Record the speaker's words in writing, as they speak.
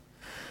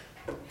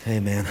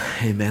Amen,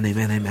 amen,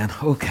 amen, amen.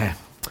 Okay.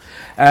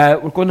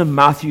 We're going to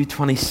Matthew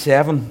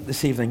 27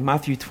 this evening,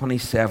 Matthew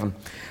 27,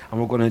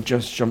 and we're going to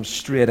just jump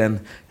straight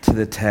in to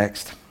the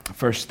text,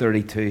 verse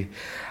 32.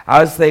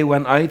 As they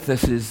went out,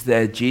 this is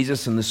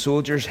Jesus and the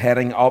soldiers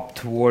heading up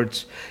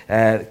towards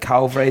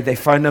Calvary. They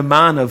found a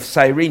man of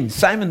Cyrene,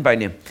 Simon by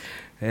name.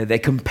 They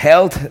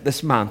compelled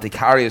this man to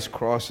carry his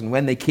cross, and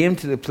when they came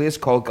to the place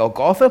called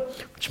Golgotha,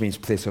 which means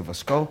place of a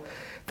skull,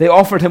 they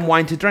offered him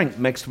wine to drink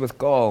mixed with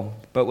gall,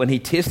 but when he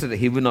tasted it,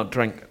 he would not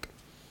drink it.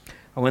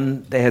 And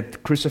when they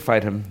had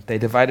crucified him, they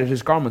divided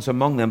his garments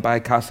among them by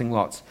casting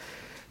lots.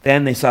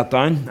 Then they sat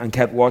down and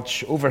kept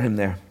watch over him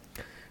there.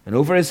 And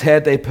over his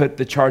head they put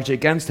the charge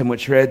against him,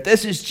 which read,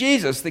 "This is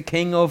Jesus, the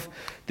King of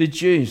the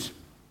Jews."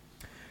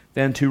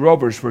 Then 2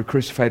 robbers were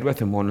crucified with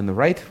him, one on the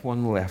right, one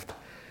on the left.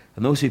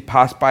 And those who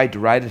passed by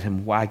derided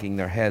him, wagging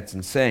their heads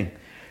and saying,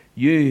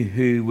 "You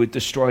who would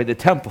destroy the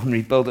temple and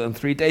rebuild it in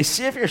 3 days,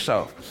 save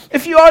yourself.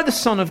 If you are the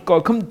Son of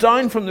God, come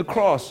down from the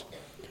cross."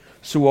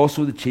 So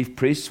also the chief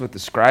priests with the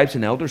scribes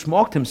and elders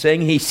mocked him,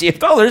 saying, "He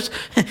saved others,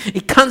 he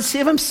can't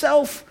save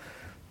himself.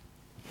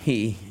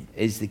 He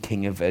is the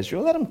King of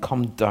Israel. Let him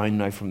come down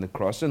now from the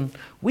cross, and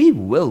we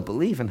will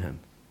believe in him.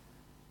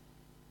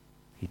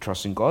 He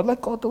trusts in God,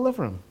 let God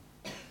deliver him,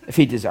 if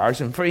he desires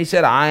him. For he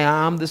said, 'I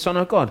am the Son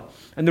of God.'"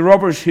 And the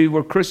robbers who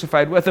were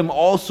crucified with him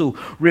also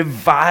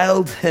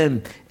reviled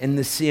him in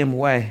the same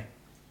way.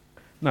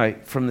 Now,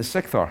 from the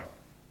 6th hour,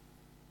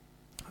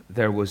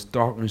 there was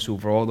darkness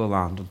over all the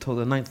land until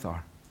the 9th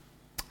hour.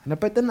 And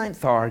about the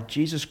 9th hour,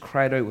 Jesus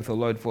cried out with a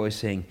loud voice,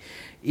 saying,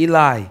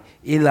 "Eli,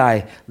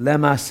 Eli,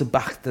 lema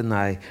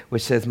sabachthani,"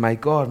 which says, my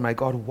God,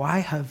 why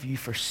have you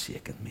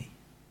forsaken me?"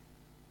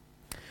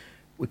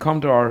 We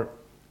come to our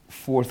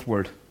 4th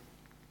word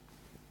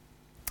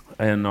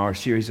in our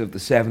series of the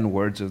 7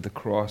 words of the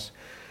cross.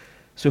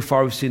 So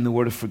far we've seen the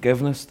word of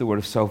forgiveness, the word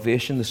of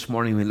salvation. This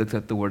morning we looked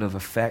at the word of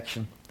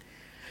affection.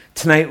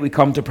 Tonight we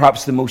come to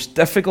perhaps the most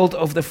difficult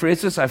of the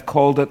phrases. I've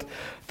called it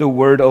the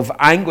word of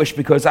anguish,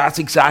 because that's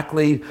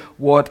exactly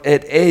what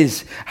it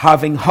is.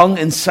 Having hung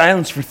in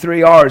silence for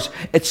 3 hours,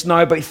 it's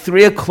now about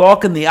 3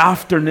 o'clock in the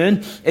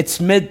afternoon.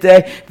 It's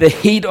midday. The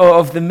heat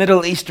of the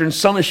Middle Eastern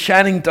sun is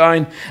shining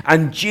down,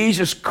 and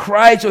Jesus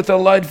cries with a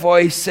loud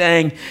voice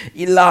saying,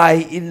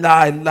 "Eli,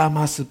 Eli,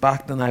 lama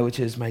sabachthani," which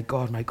is, my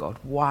God,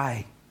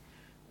 why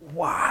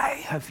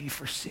have you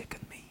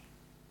forsaken me?"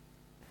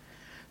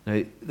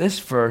 Now, this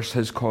verse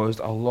has caused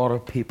a lot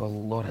of people a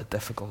lot of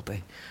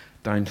difficulty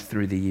down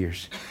through the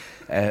years.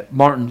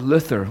 Martin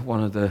Luther,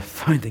 one of the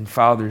founding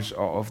fathers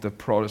of the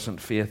Protestant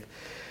faith,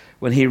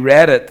 when he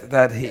read it,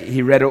 that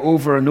he read it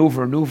over and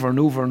over and over and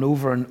over and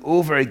over and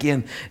over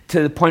again,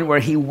 to the point where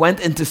he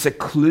went into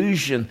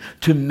seclusion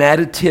to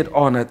meditate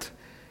on it,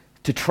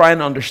 to try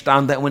and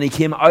understand that. When he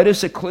came out of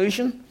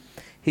seclusion,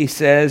 he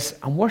says,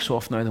 "I'm worse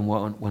off now than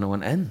when I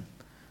went in."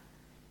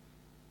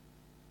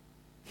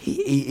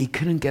 He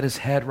couldn't get his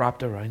head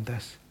wrapped around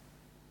this.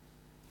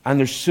 And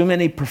there's so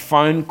many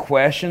profound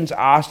questions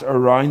asked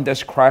around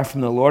this cry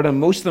from the Lord, and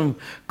most of them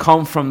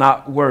come from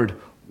that word,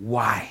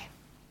 why?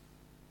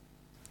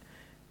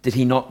 Did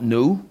he not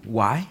know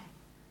why?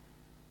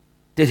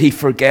 Did he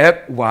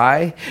forget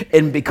why?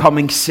 In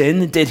becoming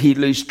sin, did he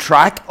lose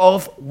track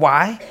of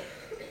why?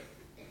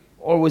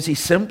 Or was he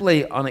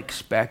simply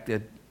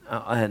unexpected,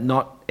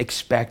 not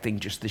expecting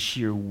just the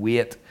sheer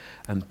weight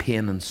and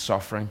pain and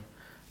suffering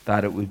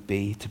that it would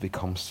be to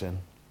become sin?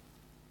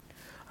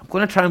 I'm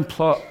going to try and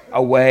plot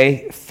a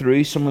way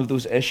through some of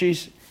those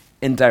issues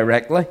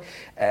indirectly.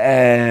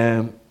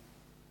 I'm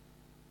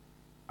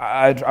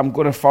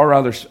going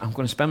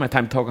to spend my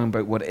time talking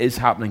about what is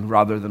happening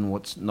rather than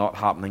what's not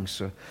happening.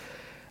 So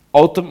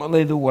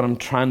ultimately, though, what I'm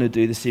trying to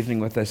do this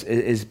evening with this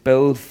is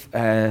build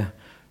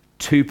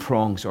 2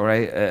 prongs, all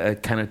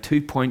right, kind of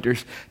 2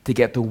 pointers to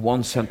get to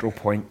one central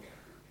point.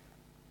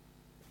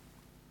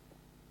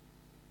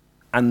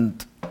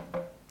 And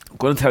I'm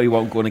going to tell you what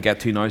I'm going to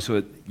get to now,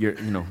 so you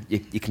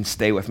can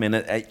stay with me.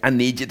 And I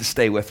need you to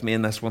stay with me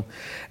in this one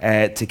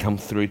to come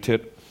through to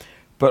it.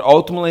 But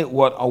ultimately,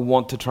 what I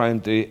want to try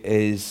and do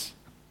is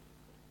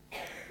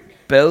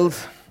build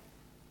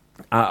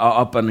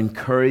up and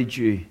encourage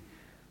you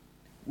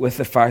with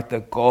the fact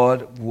that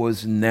God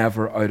was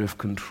never out of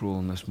control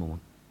in this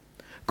moment.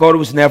 God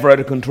was never out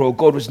of control.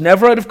 God was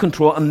never out of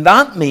control. And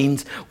that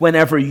means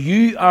whenever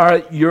you are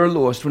at your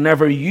lowest,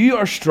 whenever you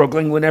are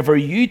struggling, whenever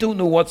you don't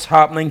know what's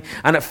happening,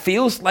 and it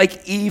feels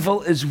like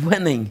evil is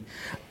winning,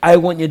 I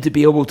want you to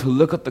be able to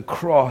look at the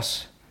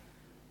cross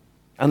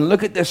and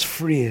look at this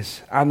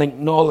phrase and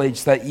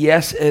acknowledge that,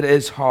 yes, it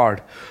is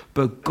hard,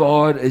 but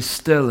God is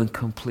still in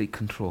complete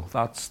control.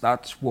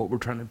 That's what we're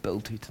trying to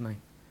build to tonight.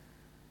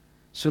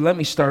 So let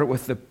me start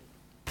with the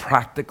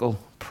practical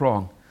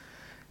prong.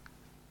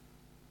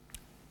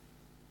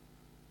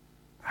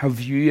 Have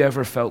you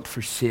ever felt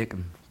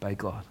forsaken by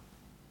God?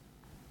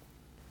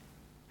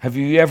 Have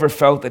you ever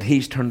felt that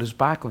he's turned his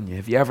back on you?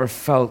 Have you ever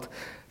felt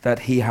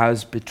that he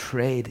has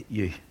betrayed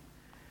you?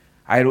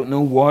 I don't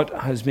know what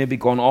has maybe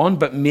gone on,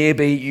 but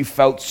maybe you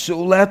felt so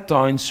let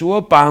down, so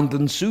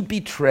abandoned, so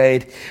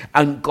betrayed,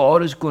 and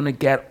God is going to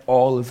get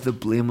all of the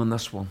blame on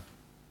this one.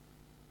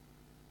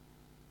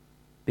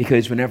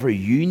 Because whenever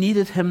you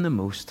needed him the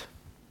most,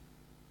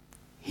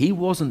 he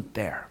wasn't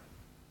there.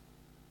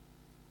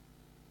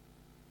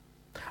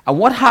 And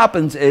what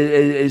happens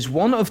is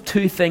one of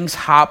two things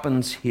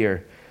happens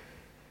here.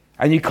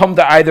 And you come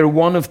to either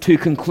one of two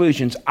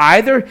conclusions.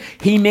 Either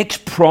he makes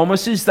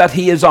promises that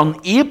he is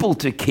unable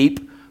to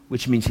keep,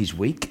 which means he's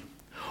weak.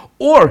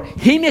 Or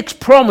he makes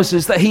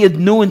promises that he had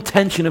no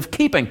intention of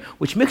keeping,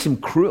 which makes him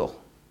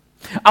cruel.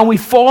 And we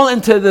fall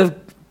into the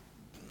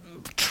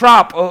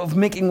trap of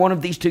making one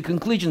of these two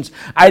conclusions.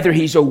 Either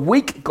he's a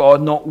weak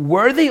God, not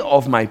worthy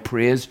of my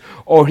praise,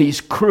 or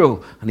he's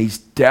cruel, and he's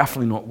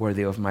definitely not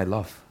worthy of my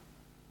love.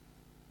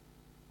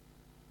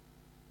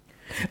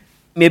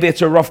 Maybe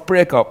it's a rough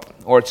breakup,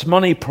 or it's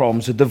money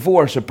problems, a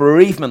divorce, a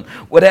bereavement,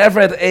 whatever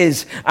it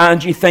is,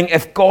 and you think,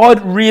 if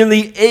God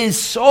really is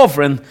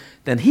sovereign,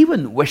 then he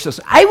wouldn't wish this.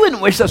 I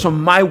wouldn't wish this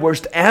on my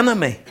worst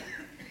enemy.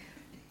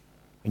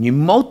 And you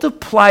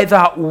multiply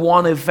that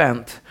one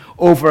event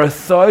over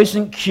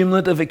 1,000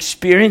 cumulative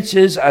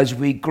experiences as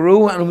we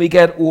grow and we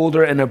get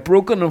older in a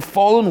broken and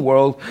fallen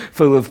world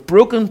full of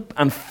broken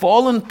and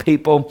fallen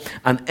people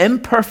and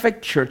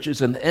imperfect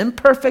churches and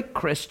imperfect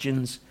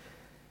Christians.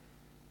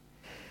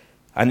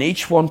 And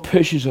each one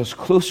pushes us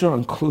closer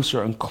and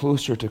closer and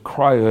closer to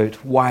cry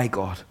out, why,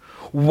 God?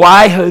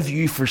 Why have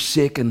you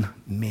forsaken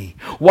me?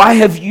 Why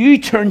have you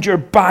turned your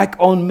back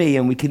on me?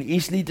 And we can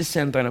easily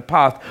descend down a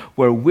path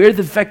where we're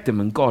the victim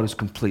and God is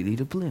completely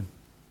to blame.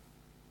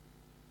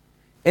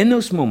 In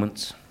those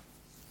moments,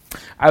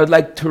 I would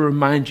like to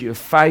remind you of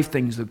 5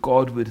 things that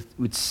God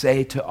would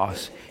say to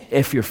us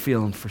if you're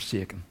feeling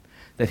forsaken,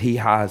 that he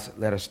has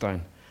let us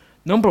down.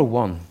 Number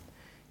 1,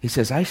 he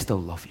says, I still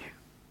love you.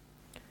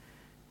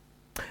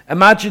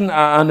 Imagine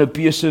an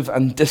abusive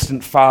and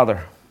distant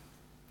father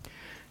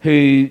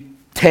who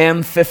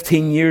 10,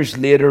 15 years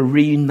later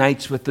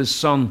reunites with his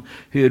son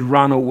who had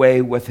run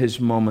away with his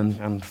mum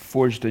and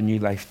forged a new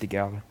life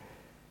together.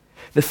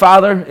 The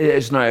father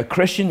is now a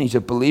Christian, he's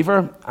a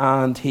believer,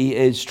 and he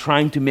is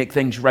trying to make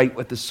things right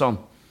with his son.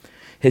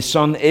 His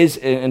son is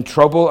in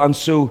trouble, and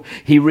so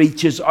he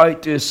reaches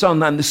out to his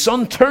son, and the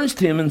son turns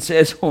to him and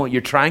says, oh,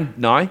 you're trying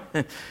now?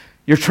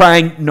 You're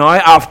trying now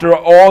after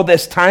all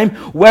this time?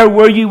 Where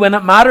were you when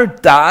it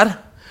mattered, Dad?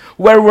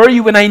 Where were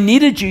you when I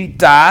needed you,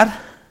 Dad?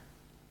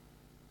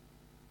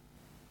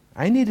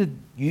 I needed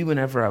you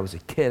whenever I was a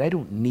kid. I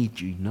don't need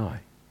you now.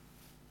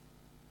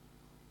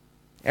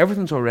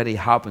 Everything's already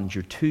happened.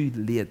 You're too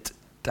late,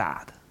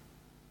 Dad.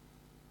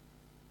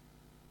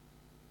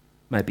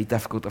 Might be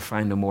difficult to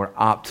find a more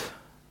apt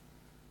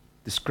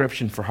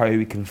description for how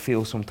we can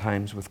feel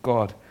sometimes with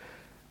God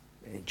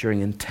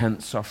during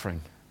intense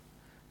suffering.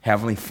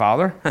 Heavenly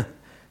Father,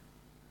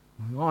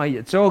 oh,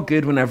 it's all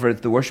good whenever it's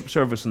the worship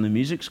service and the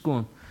music's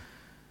going.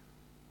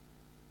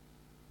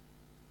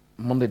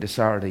 Monday to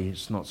Saturday,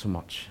 it's not so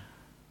much.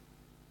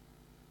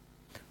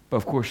 But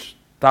of course,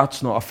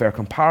 that's not a fair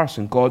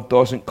comparison. God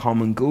doesn't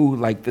come and go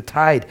like the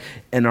tide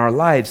in our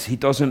lives. He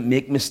doesn't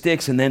make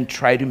mistakes and then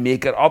try to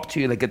make it up to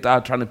you like a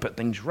dad trying to put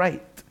things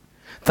right.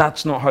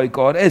 That's not how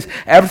God is.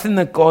 Everything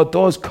that God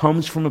does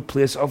comes from a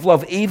place of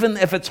love. Even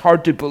if it's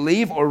hard to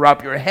believe or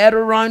wrap your head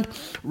around,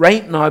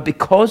 right now,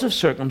 because of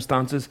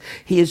circumstances,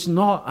 he is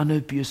not an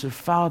abusive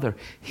father.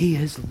 He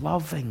is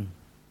loving.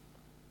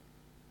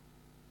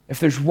 If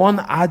there's one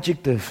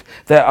adjective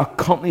that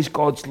accompanies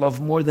God's love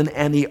more than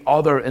any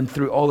other and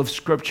through all of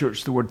Scripture,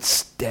 it's the word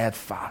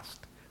steadfast.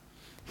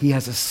 He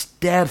has a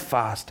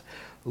steadfast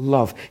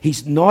love.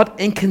 He's not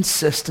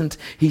inconsistent.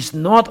 He's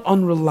not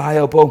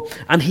unreliable.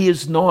 And he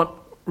is not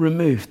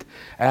removed.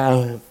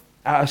 A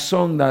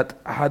song that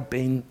had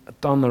been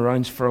done the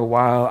rounds for a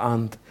while,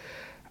 and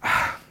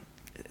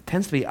it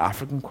tends to be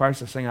African choirs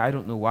that sing it. I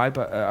don't know why,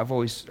 but I've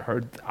always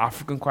heard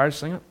African choirs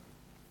sing it.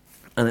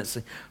 And it's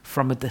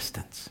from a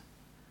distance.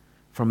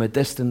 From a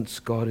distance,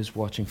 God is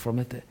watching from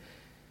it.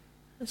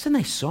 It's a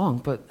nice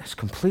song, but it's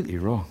completely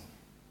wrong.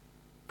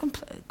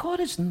 God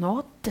is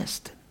not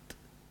distant.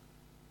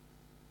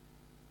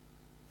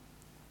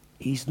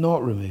 He's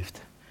not removed.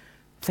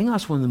 I think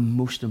that's one of the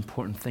most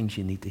important things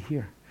you need to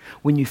hear.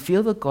 When you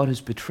feel that God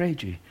has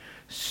betrayed you,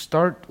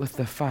 start with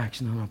the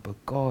facts. No,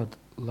 but God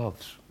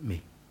loves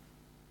me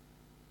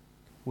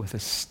with a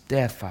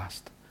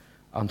steadfast,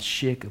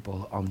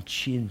 unshakable,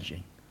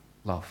 unchanging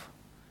love.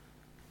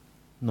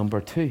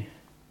 Number 2,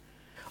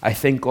 I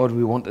think God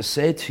we want to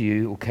say to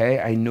you, okay,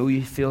 I know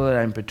you feel that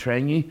I'm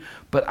betraying you,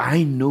 but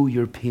I know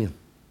your pain.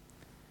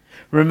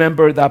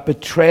 Remember that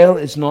betrayal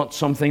is not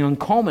something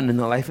uncommon in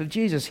the life of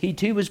Jesus. He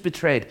too was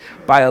betrayed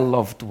by a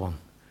loved one.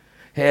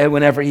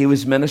 Whenever he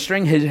was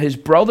ministering, his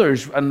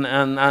brothers and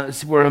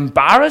were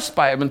embarrassed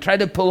by him and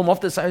tried to pull him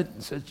off the side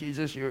and said,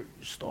 Jesus,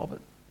 stop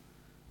it.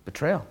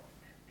 Betrayal.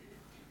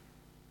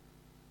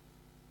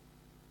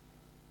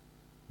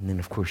 And then,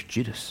 of course,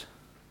 Judas,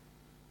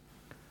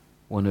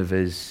 one of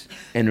his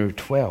inner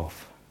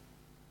 12,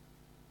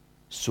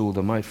 sold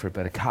him out for a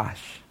bit of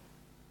cash.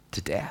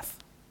 to death.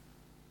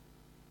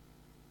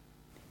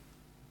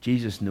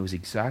 Jesus knows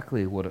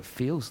exactly what it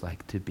feels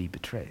like to be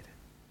betrayed.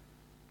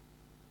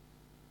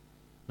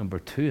 Number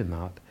two in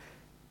that,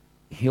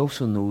 he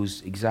also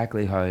knows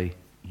exactly how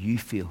you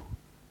feel.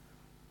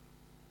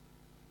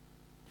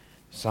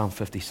 Psalm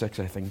 56,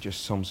 I think,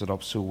 just sums it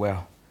up so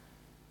well.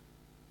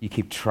 You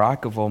keep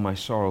track of all my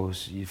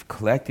sorrows. You've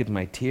collected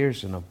my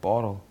tears in a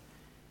bottle.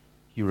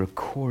 You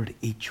record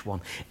each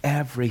one.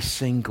 Every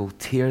single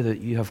tear that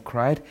you have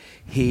cried,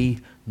 he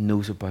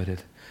knows about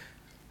it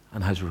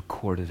and has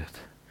recorded it.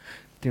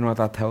 Do you know what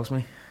that tells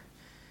me?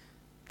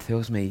 It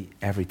tells me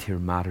every tear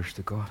matters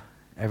to God.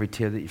 Every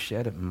tear that you've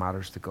shed, it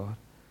matters to God.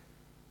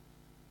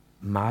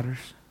 It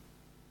matters.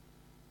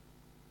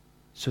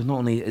 So not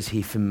only is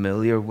he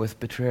familiar with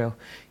betrayal,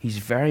 he's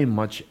very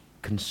much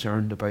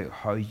concerned about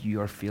how you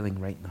are feeling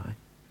right now.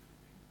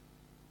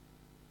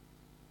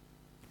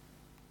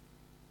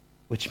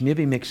 Which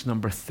maybe makes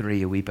number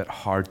three a wee bit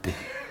hard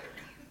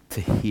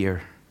to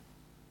hear.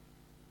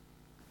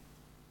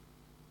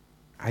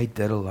 I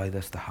did allow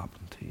this to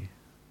happen to you.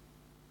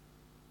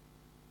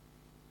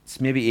 It's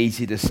maybe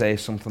easy to say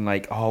something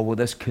like, oh, well,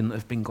 this couldn't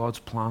have been God's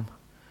plan.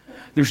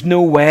 There's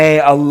no way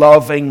a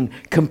loving,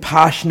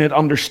 compassionate,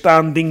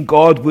 understanding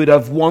God would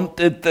have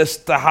wanted this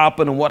to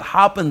happen. And what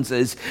happens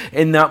is,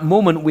 in that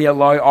moment, we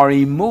allow our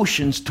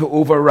emotions to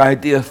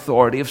override the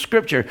authority of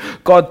Scripture.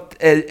 God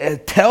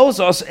tells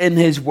us in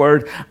His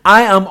Word,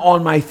 I am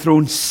on my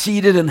throne,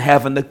 seated in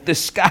heaven. The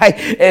sky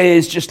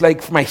is just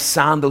like my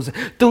sandals.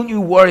 Don't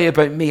you worry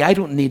about me. I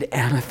don't need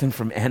anything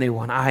from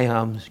anyone. I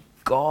am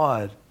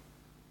God.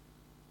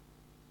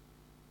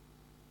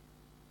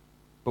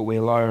 But we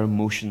allow our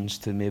emotions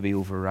to maybe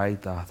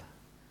override that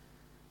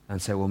and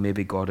say, well,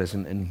 maybe God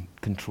isn't in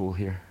control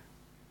here.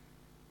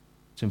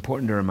 It's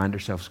important to remind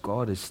ourselves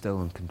God is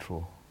still in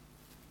control.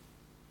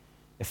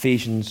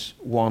 Ephesians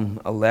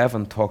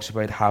 1:11 talks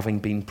about having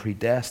been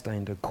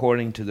predestined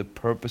according to the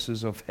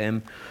purposes of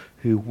Him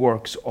who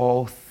works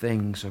all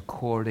things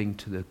according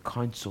to the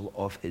counsel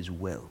of His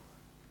will.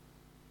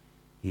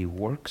 He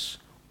works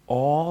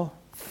all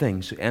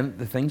things, and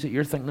the things that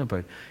you're thinking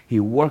about, He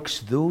works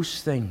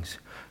those things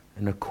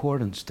in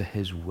accordance to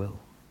His will.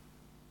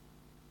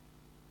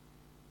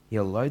 He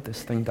allowed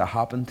this thing to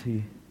happen to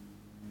you.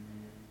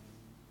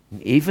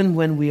 And even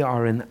when we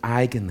are in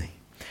agony,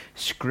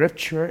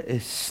 Scripture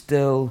is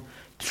still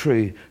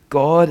true.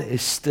 God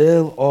is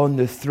still on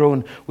the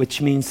throne, which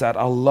means that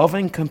a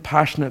loving,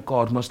 compassionate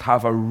God must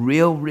have a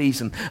real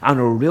reason and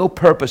a real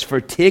purpose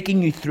for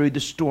taking you through the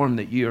storm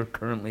that you are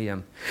currently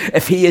in.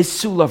 If He is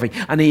so loving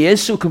and He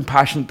is so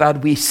compassionate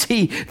that we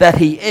see that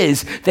He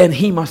is, then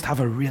He must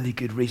have a really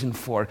good reason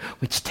for it,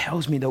 which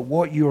tells me that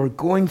what you are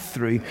going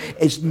through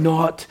is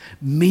not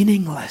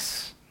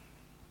meaningless.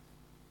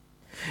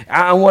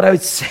 And what I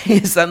would say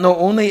is that not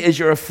only is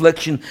your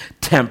affliction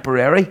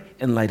temporary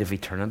in light of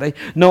eternity,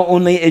 not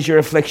only is your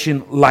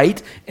affliction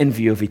light in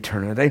view of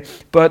eternity,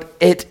 but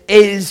it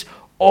is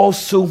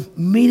also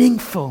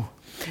meaningful.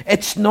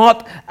 It's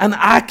not an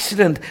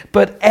accident,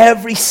 but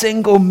every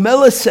single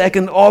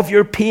millisecond of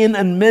your pain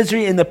and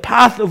misery in the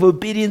path of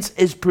obedience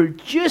is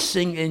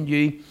producing in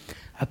you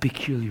a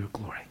peculiar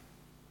glory.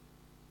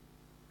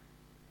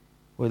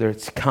 Whether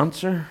it's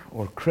cancer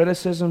or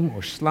criticism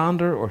or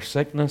slander or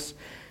sickness,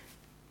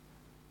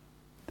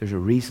 there's a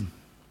reason.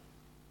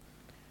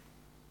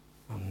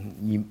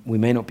 We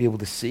may not be able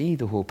to see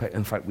the whole picture.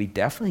 In fact, we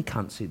definitely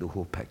can't see the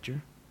whole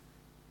picture.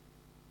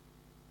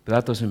 But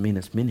that doesn't mean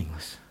it's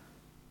meaningless.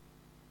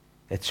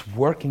 It's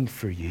working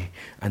for you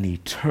an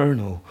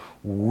eternal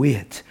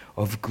weight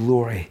of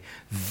glory.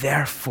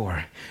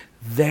 Therefore,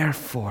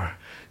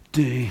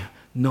 do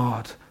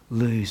not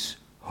lose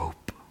hope.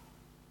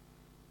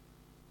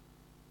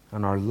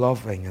 And our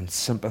loving and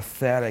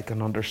sympathetic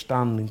and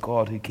understanding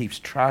God who keeps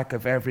track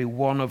of every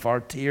one of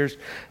our tears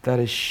that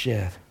is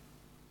shed,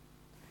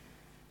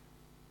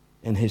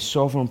 in His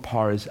sovereign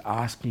power, is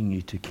asking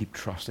you to keep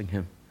trusting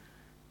Him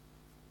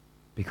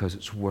because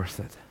it's worth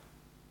it.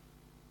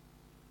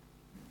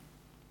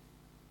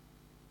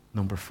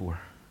 Number 4.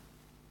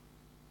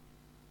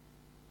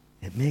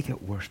 It may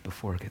get worse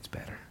before it gets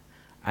better.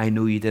 I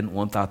know you didn't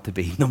want that to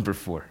be number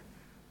 4.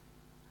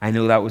 I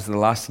know that was the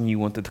last thing you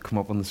wanted to come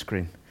up on the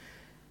screen.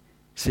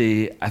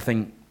 See, I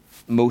think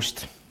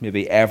most,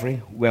 maybe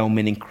every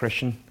well-meaning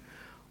Christian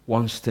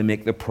wants to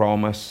make the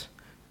promise,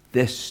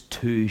 this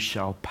too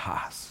shall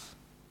pass.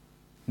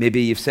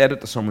 Maybe you've said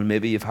it to someone,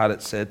 maybe you've had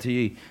it said to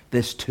you,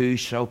 this too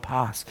shall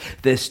pass.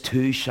 This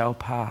too shall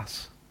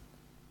pass.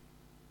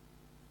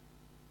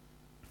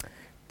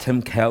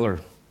 Tim Keller,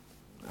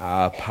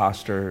 a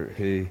pastor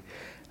who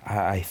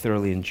I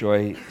thoroughly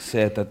enjoy,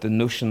 said that the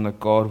notion that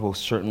God will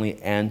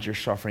certainly end your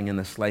suffering in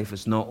this life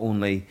is not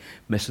only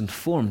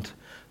misinformed,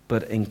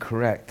 but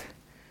incorrect.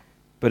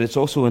 But it's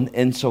also an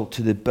insult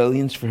to the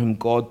billions for whom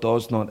God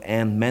does not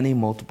end many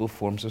multiple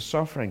forms of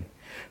suffering.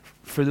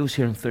 For those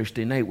here on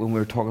Thursday night, when we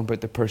were talking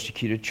about the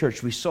persecuted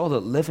church, we saw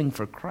that living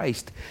for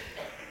Christ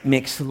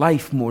makes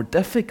life more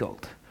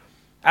difficult.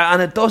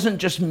 And it doesn't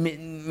just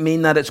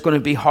mean that it's going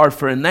to be hard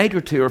for a night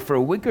or two or for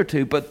a week or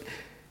two, but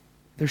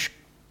There's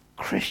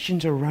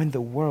Christians around the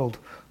world,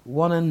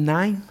 1 in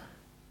 9,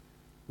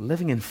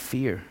 living in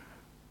fear.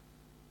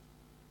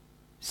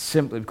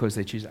 Simply because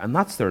they choose, and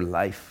that's their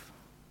life.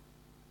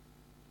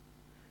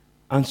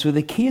 And so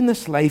the key in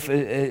this life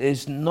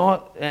is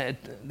not,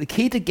 the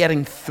key to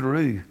getting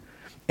through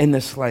in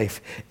this life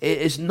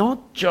is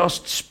not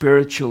just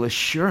spiritual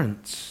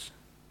assurance,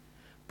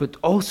 but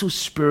also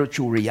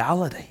spiritual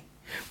reality.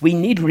 We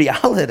need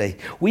reality.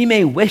 We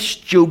may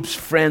wish Job's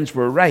friends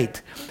were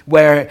right,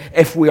 where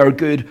if we are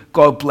good,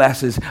 God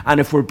blesses, and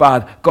if we're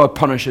bad, God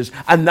punishes.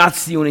 And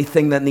that's the only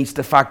thing that needs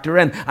to factor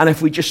in. And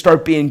if we just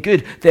start being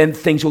good, then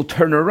things will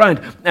turn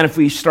around. And if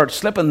we start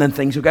slipping, then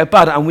things will get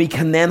bad. And we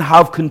can then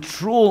have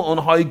control on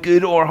how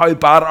good or how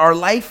bad our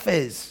life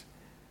is.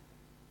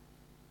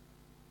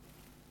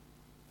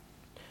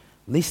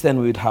 At least then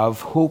we would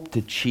have hope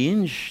to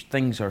change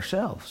things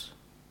ourselves.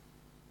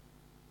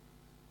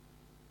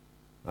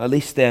 At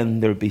least then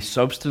there would be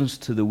substance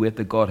to the weight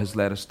that God has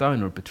let us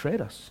down or betrayed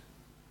us.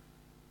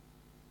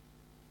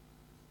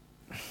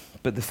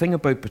 But the thing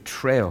about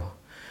betrayal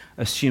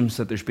assumes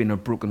that there's been a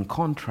broken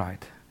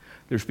contract.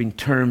 There's been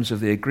terms of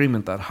the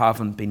agreement that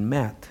haven't been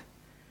met.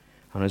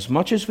 And as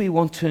much as we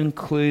want to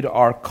include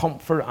our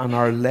comfort and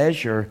our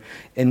leisure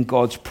in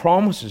God's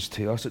promises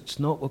to us, it's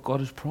not what God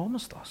has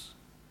promised us.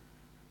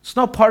 It's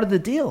not part of the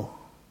deal.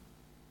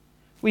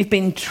 We've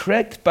been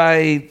tricked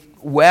by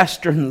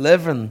Western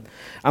living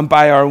and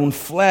by our own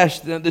flesh.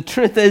 The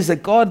truth is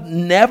that God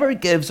never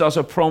gives us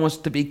a promise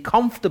to be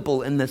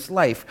comfortable in this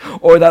life,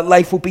 or that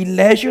life will be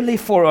leisurely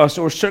for us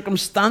or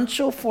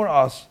circumstantial for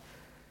us.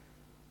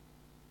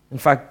 In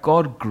fact,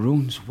 God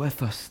groans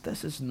with us.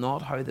 This is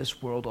not how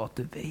this world ought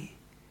to be.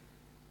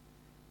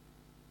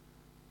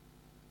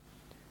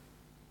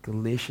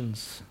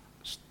 Galatians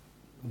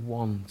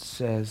 1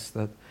 says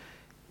that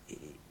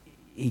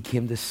He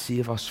came to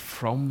save us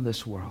from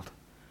this world.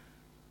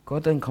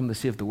 God didn't come to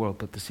save the world,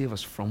 but to save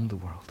us from the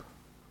world.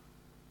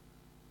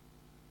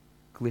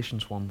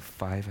 Galatians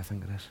 1:5, I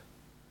think it is.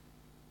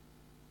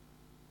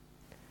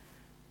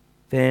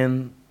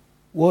 Then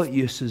what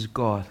use is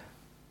God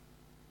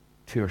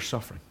to our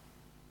suffering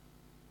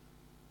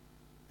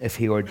if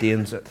He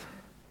ordains it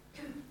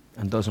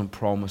and doesn't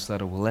promise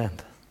that it will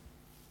end?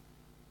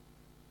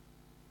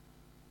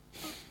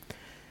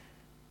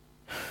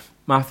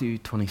 Matthew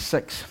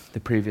 26, the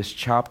previous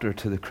chapter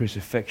to the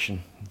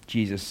crucifixion,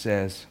 Jesus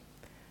says,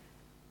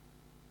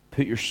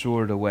 "Put your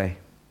sword away.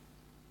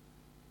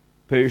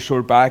 Put your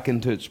sword back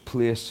into its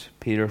place,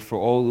 Peter, for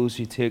all those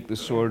who take the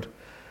sword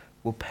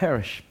will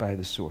perish by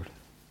the sword."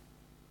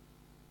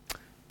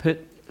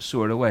 Put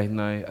sword away.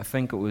 Now, I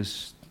think it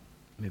was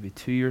maybe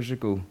 2 years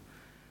ago,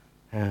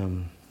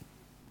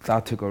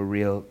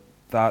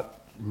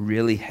 that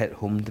really hit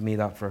home to me,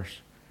 that verse.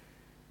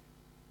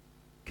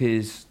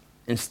 Because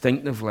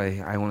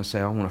instinctively, I want to say,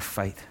 I want to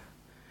fight.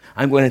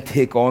 I'm going to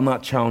take on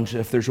that challenge.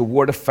 If there's a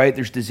war to fight,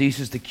 there's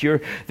diseases to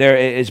cure, there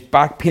is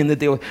back pain to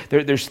deal with,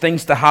 there's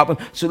things to happen.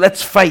 So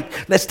let's fight.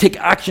 Let's take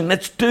action.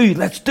 Let's do.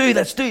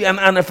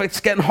 And if it's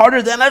getting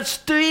harder, then let's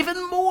do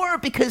even more,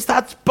 because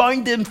that's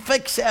bound to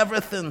fix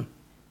everything.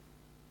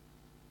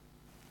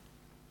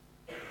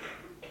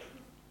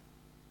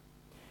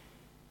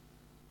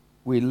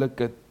 We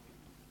look at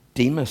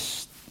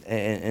Demas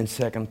in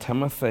 2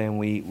 Timothy, and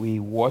we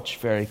watch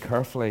very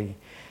carefully.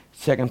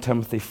 2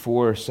 Timothy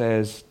 4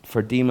 says,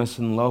 "For Demas,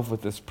 in love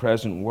with this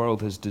present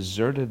world, has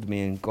deserted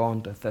me and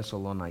gone to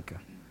Thessalonica."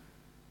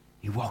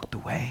 He walked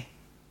away.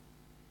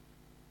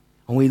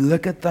 And we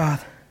look at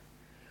that,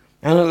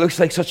 and it looks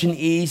like such an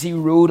easy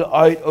road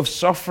out of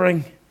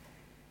suffering.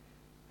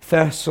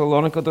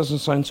 Thessalonica doesn't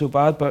sound so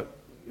bad, but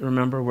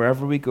remember,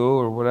 wherever we go,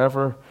 or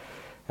whatever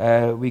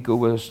we go,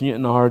 whether it's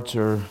Newtonards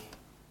or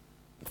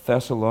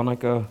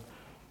Thessalonica,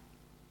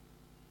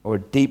 or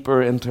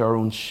deeper into our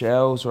own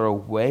shells, or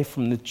away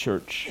from the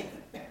church,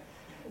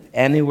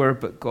 anywhere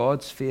but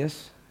God's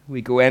face.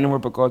 We go anywhere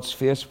but God's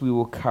face, we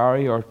will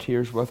carry our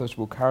tears with us,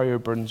 we'll carry our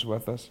burdens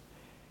with us.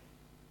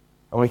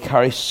 And we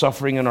carry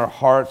suffering in our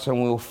hearts,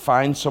 and we'll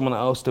find someone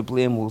else to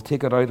blame. We'll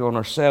take it out on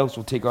ourselves,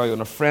 we'll take it out on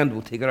a friend,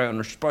 we'll take it out on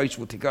our spouse,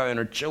 we'll take it out on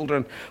our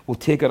children, we'll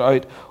take it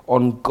out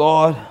on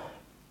God.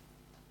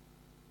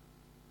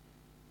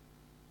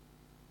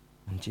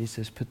 And Jesus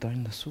says, put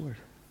down the sword.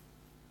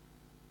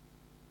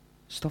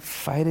 Stop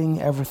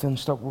fighting everything.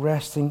 Stop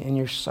resting in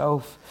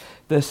yourself.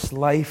 This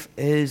life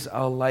is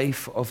a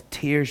life of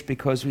tears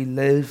because we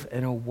live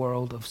in a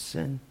world of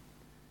sin.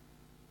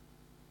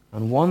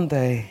 And one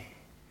day,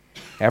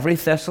 every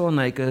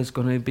Thessalonica is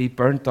going to be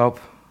burnt up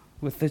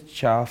with the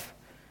chaff.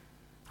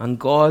 And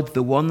God,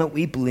 the one that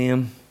we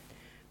blame,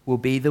 will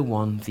be the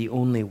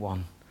only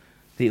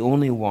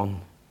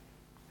one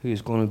who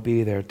is going to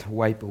be there to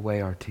wipe away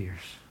our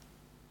tears.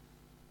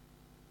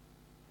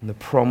 And the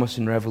promise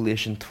in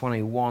Revelation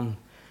 21,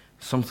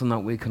 something that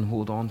we can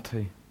hold on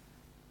to.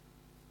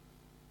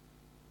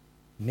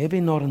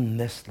 Maybe not in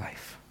this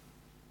life,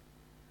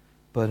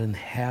 but in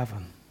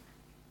heaven.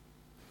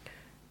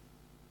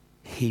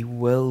 He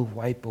will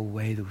wipe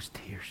away those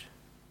tears.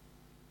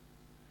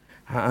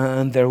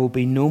 And there will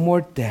be no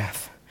more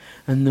death,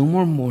 and no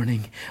more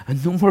mourning,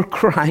 and no more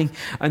crying,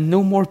 and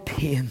no more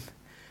pain.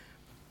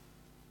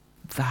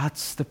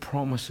 That's the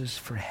promises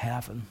for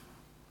heaven,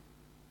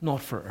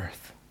 not for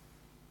earth.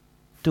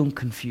 Don't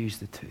confuse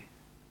the two.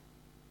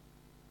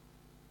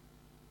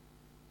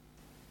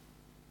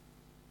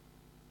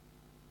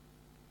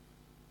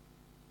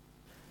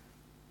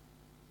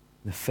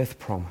 The fifth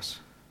promise: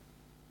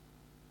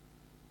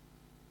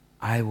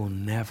 I will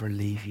never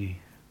leave you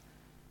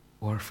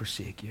or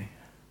forsake you.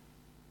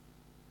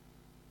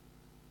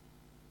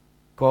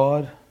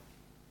 God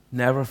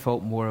never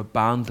felt more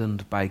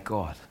abandoned by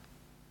God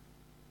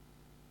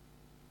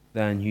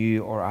than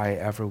you or I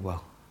ever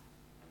will.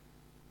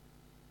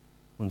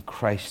 When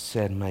Christ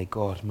said, my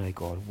God,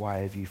 why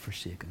have you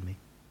forsaken me?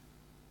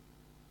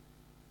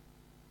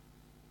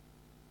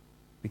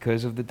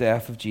 Because of the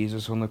death of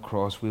Jesus on the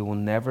cross, we will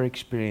never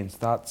experience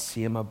that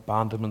same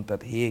abandonment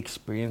that he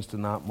experienced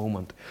in that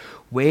moment.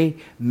 We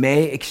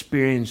may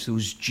experience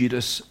those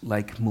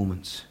Judas-like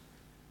moments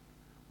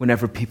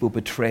whenever people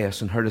betray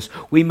us and hurt us.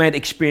 We might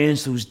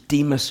experience those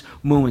Demas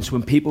moments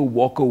when people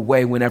walk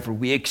away whenever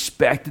we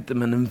expected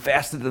them and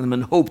invested in them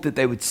and hoped that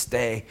they would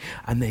stay,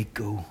 and they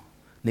go. And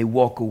they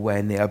walk away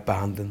and they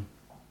abandon.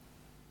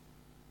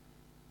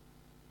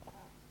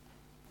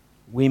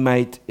 We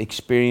might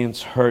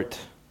experience hurt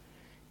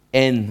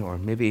in, or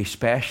maybe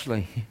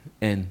especially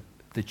in,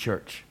 the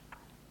church.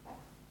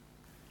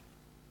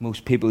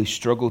 Most people who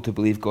struggle to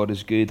believe God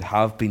is good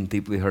have been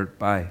deeply hurt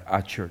by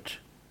a church.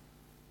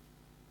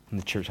 And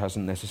the church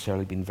hasn't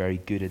necessarily been very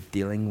good at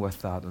dealing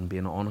with that and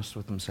being honest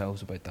with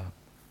themselves about that.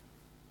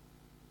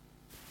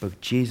 But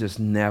Jesus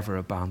never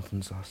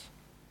abandons us.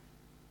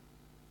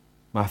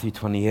 Matthew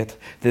 28,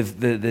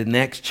 the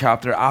next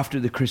chapter after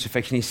the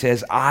crucifixion, he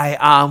says, I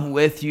am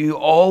with you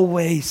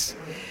always,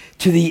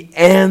 to the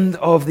end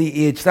of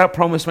the age. That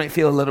promise might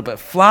feel a little bit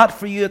flat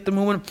for you at the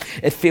moment.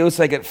 It feels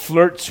like it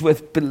flirts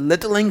with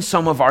belittling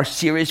some of our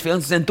serious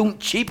feelings. And don't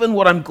cheapen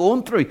what I'm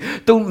going through.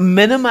 Don't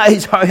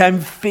minimize how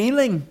I'm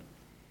feeling.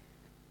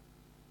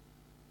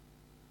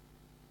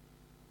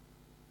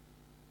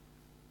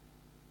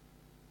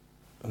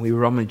 We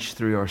rummage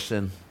through our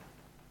sin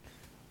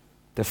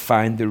to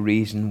find the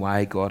reason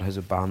why God has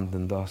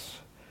abandoned us.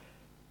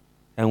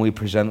 And we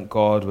present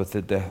God with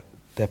the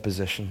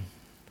deposition.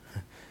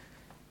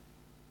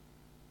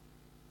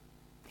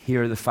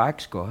 Here are the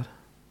facts, God.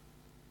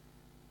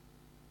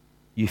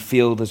 You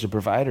failed as a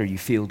provider. You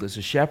failed as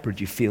a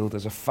shepherd. You failed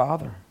as a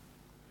father.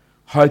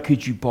 How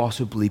could you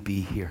possibly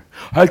be here?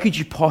 How could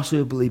you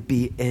possibly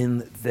be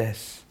in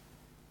this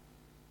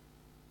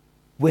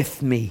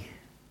with me?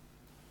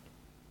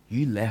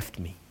 You left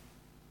me.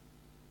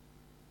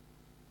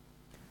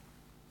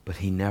 But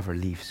he never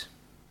leaves.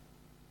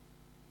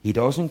 He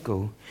doesn't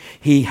go.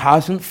 He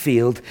hasn't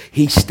failed.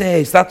 He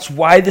stays. That's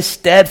why the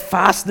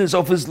steadfastness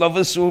of his love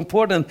is so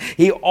important.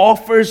 He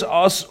offers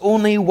us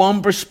only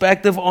one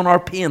perspective on our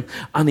pain,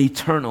 an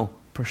eternal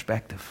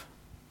perspective.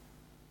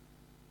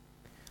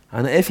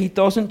 And if he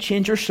doesn't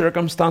change your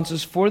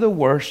circumstances for the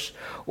worse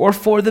or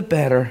for the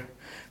better,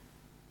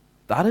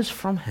 that is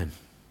from him.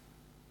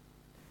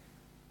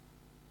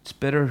 It's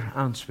bitter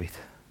and sweet.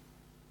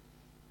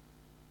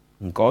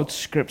 And God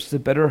scripts the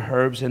bitter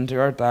herbs into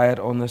our diet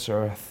on this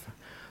earth.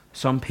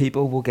 Some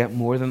people will get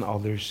more than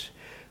others.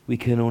 We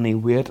can only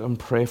wait and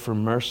pray for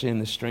mercy and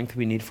the strength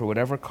we need for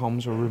whatever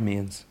comes or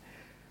remains.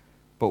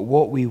 But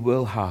what we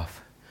will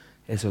have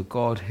is a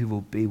God who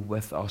will be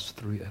with us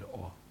through it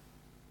all.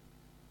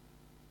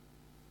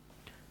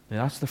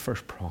 Now that's the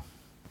first prong.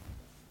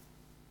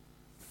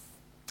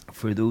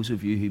 For those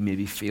of you who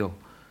maybe feel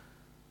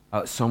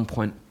at some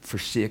point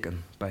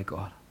forsaken by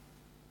God.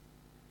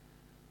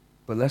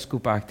 But let's go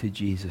back to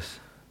Jesus,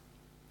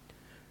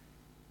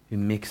 who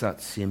makes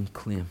that same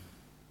claim.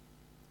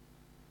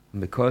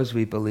 And because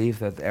we believe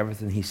that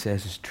everything he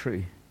says is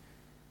true,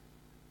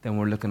 then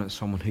we're looking at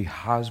someone who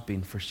has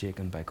been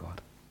forsaken by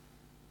God.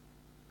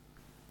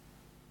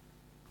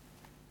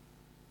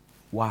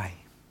 Why?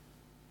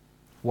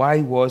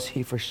 Why was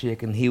he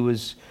forsaken? He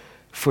was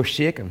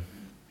forsaken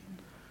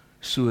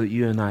so that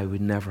you and I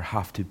would never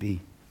have to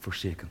be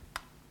forsaken.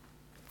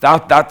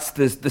 That's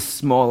the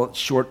small,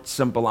 short,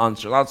 simple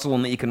answer. That's the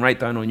one that you can write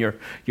down on your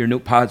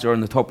notepads or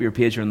on the top of your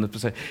page or on the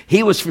side.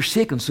 He was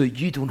forsaken so that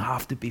you don't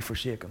have to be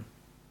forsaken.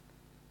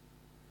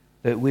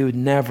 That we would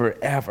never,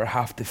 ever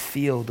have to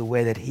feel the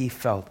way that he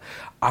felt.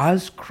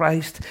 As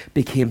Christ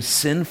became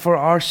sin for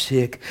our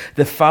sake,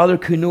 the Father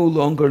could no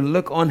longer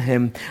look on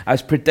him.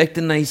 As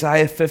predicted in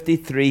Isaiah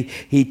 53,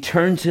 he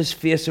turns his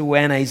face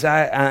away,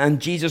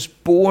 and Jesus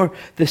bore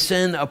the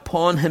sin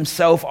upon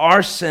himself,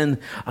 our sin,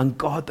 and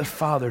God the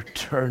Father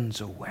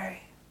turns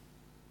away.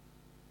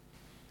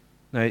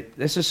 Now,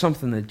 this is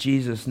something that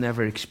Jesus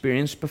never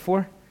experienced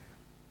before.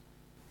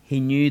 He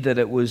knew that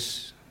it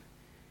was...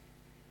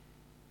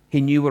 He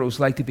knew what it was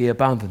like to be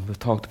abandoned. We've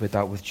talked about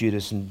that with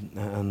Judas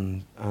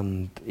and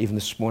even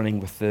this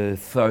morning with the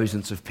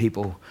thousands of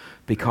people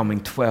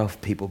becoming 12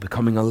 people,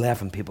 becoming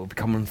 11 people,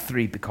 becoming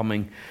 3,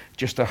 becoming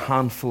just a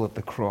handful at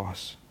the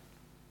cross.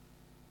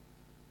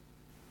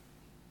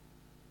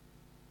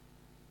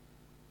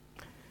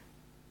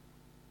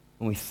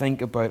 and we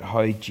think about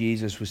how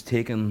Jesus was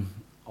taken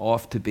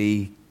off to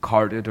be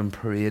carted and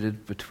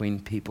paraded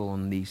between people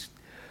on these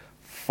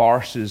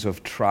farces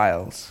of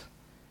trials,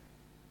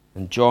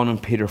 and John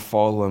and Peter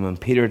follow him,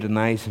 and Peter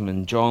denies him,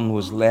 and John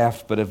was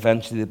left, but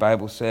eventually the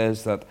Bible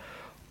says that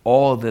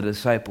all the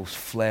disciples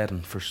fled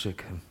and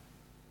forsook him.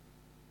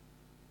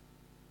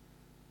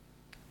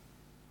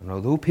 And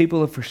although people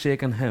have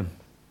forsaken him,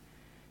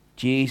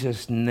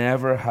 Jesus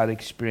never had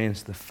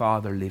experienced the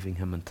Father leaving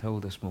him until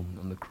this moment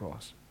on the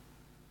cross.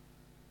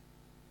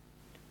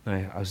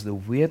 Now, as the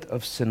weight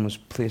of sin was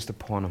placed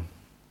upon him,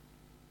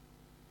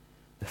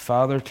 the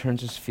Father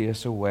turns his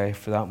face away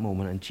for that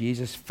moment, and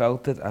Jesus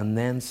felt it and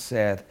then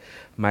said,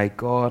 my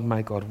God,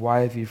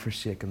 why have you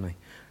forsaken me?"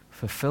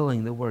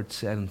 Fulfilling the word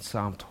said in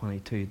Psalm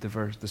 22,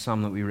 the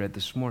psalm that we read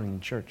this morning in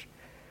church.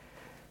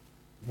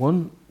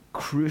 One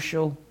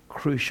crucial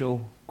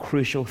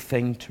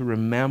thing to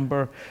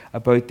remember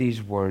about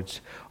these words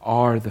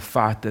are the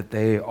fact that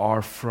they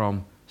are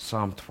from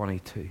Psalm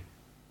 22.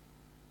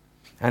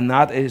 And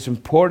that is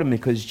important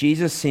because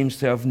Jesus seems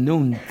to have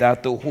known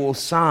that the whole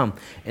psalm,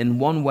 in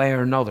one way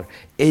or another,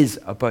 is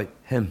about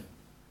him.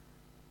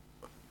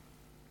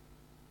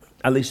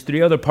 At least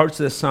 3 other parts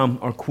of this psalm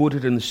are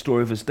quoted in the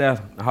story of his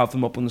death. I have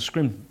them up on the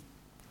screen.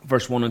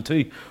 Verse 1 and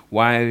 2,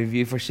 "Why have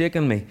you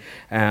forsaken me?"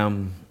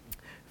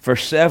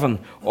 Verse 7,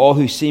 "All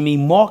who see me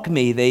mock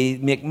me. They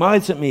make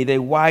mouths at me. They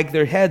wag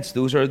their heads."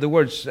 Those are the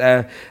words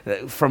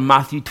from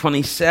Matthew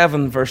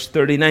 27, verse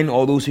 39.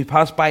 "All those who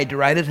passed by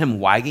derided him,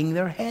 wagging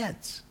their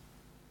heads."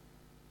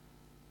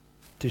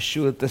 To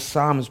show that the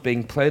psalm is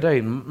being played out.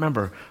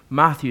 Remember,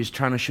 Matthew is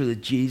trying to show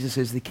that Jesus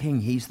is the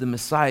King. He's the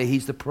Messiah.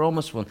 He's the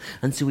promised one.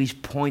 And so he's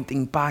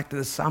pointing back to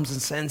the psalms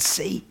and saying,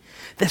 see,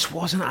 this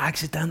wasn't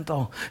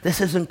accidental.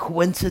 This isn't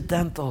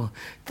coincidental.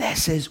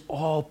 This is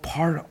all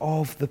part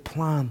of the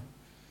plan.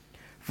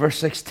 Verse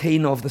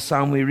 16 of the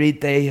psalm we read,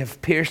 "They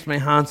have pierced my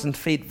hands and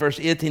feet." Verse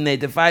 18, "They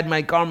divide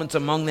my garments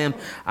among them,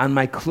 and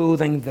my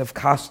clothing they've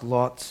cast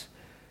lots."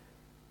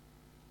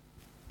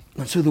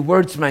 And so the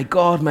words, my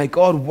God,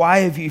 why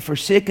have you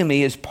forsaken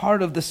me?" is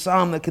part of the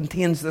psalm that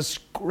contains the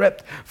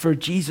script for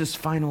Jesus'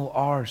 final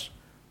hours.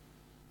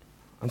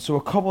 And so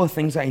a couple of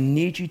things I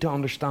need you to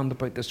understand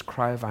about this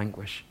cry of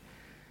anguish.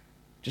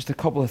 Just a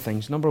couple of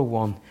things. Number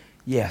one,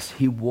 yes,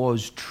 he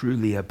was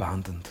truly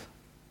abandoned.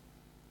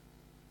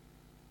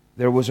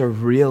 There was a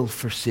real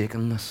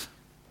forsakenness.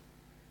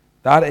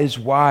 That is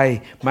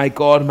why, my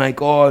God,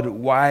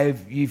 why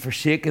have you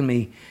forsaken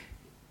me?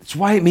 It's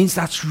why it means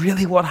that's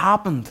really what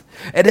happened.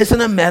 It isn't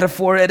a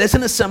metaphor. It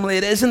isn't a simile.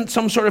 It isn't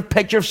some sort of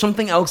picture of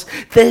something else.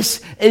 This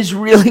is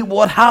really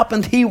what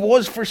happened. He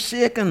was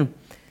forsaken.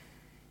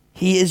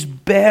 He is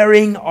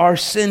bearing our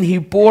sin. He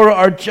bore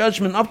our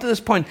judgment. Up to this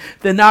point,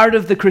 the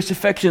narrative of the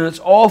crucifixion, it's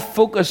all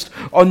focused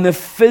on the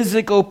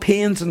physical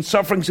pains and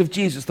sufferings of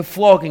Jesus, the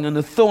flogging and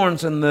the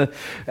thorns and the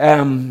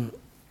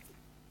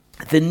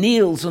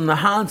nails on the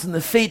hands and the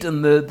feet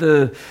and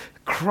the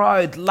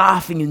crowd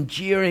laughing and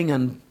jeering.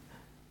 And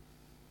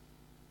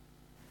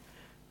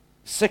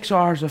 6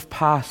 hours have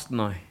passed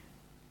now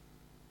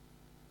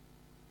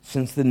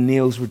since the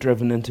nails were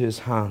driven into his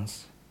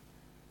hands.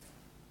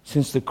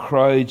 Since the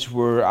crowds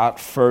were at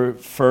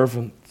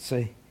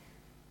fervency.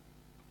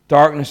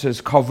 Darkness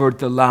has covered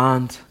the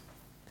land.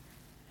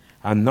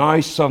 And now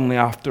suddenly,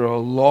 after a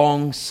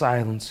long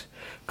silence,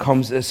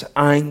 comes this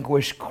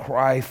anguish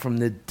cry from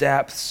the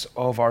depths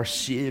of our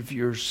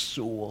Savior's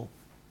soul.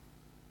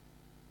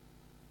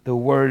 The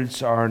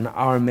words are an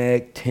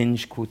Aramaic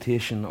tinged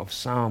quotation of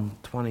Psalm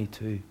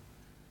 22.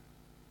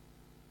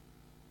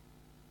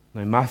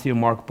 Now, Matthew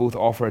and Mark both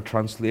offer a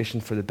translation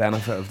for the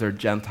benefit of their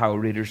Gentile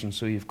readers, and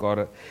so you've got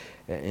it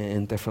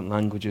in different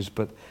languages.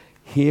 But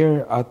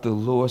here at the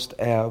lowest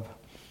ebb,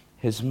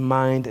 his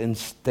mind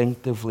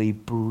instinctively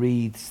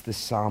breathes the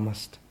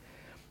psalmist,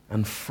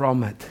 and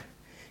from it,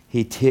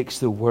 he takes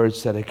the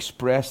words that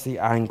express the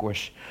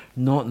anguish,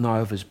 not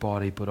now of his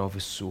body, but of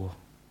his soul.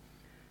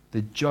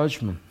 The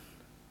judgment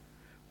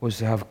was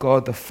to have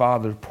God the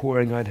Father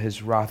pouring out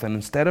his wrath, and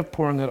instead of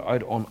pouring it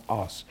out on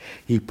us,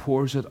 he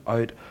pours it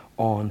out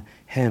on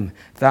him.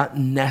 That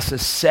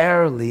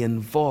necessarily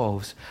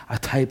involves a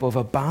type of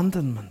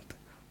abandonment.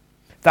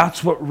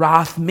 That's what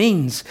wrath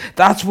means.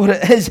 That's what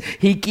it is.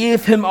 He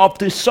gave him up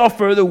to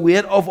suffer the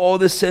weight of all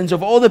the sins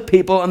of all the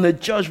people and the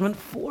judgment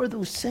for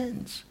those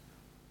sins.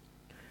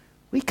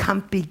 We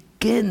can't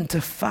begin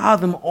to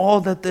fathom all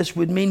that this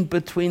would mean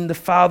between the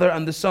Father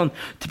and the Son.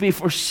 To be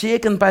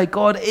forsaken by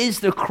God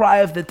is the cry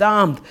of the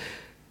damned.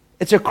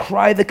 It's a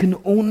cry that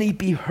can only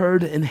be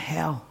heard in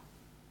hell.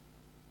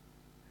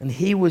 And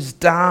he was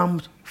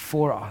damned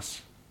for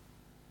us.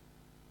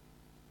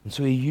 And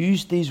so he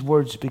used these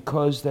words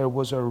because there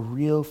was a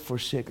real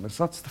forsakenness.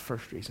 That's the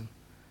first reason.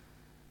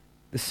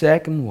 The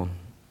second one,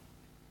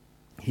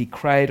 he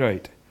cried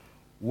out.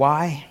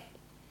 Why?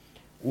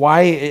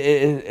 Why,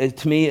 it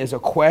to me, is a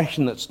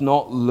question that's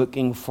not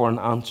looking for an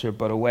answer,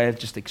 but a way of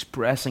just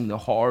expressing the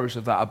horrors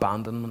of that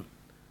abandonment,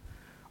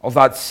 of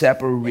that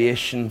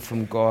separation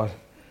from God.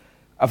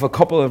 I have a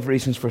couple of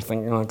reasons for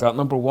thinking like that.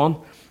 Number one,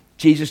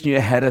 Jesus knew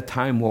ahead of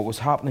time what was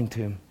happening to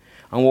him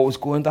and what was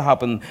going to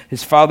happen.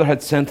 His Father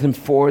had sent him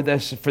for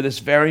this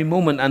very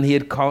moment, and he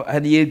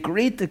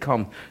agreed to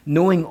come,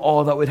 knowing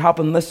all that would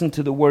happen. Listen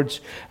to the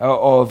words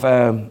of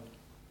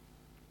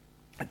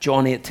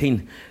John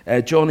 18.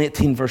 John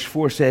 18 verse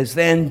 4 says,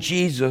 "Then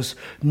Jesus,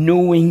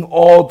 knowing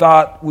all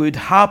that would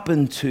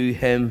happen to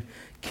him,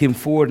 came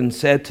forward and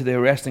said to the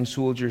arresting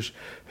soldiers,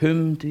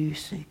 'Whom do you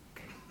seek?'"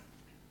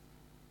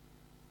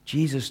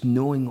 Jesus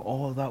knowing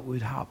all that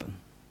would happen.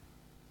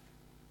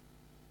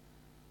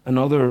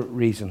 Another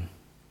reason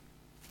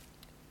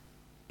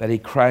that he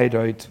cried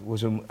out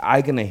was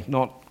agony,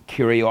 not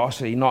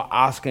curiosity, not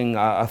asking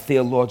a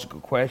theological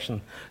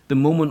question. The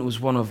moment was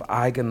one of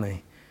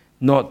agony,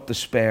 not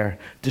despair.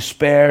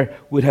 Despair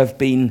would have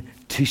been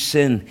to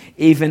sin.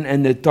 Even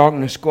in the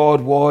darkness,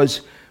 God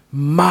was,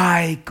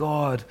 my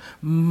God,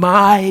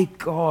 why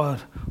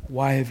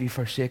have you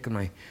forsaken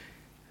me?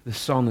 The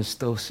Son is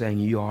still saying,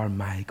 you are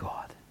my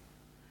God.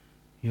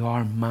 You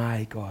are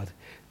my God.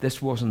 This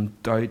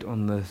wasn't doubt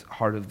on the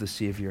heart of the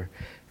Savior.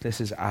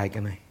 This is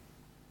agony.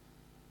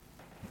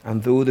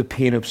 And though the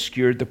pain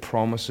obscured the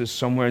promises,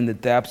 somewhere in the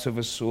depths of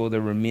his soul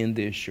there remained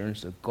the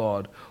assurance that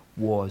God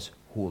was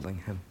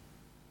holding him.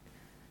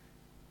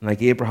 Like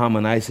Abraham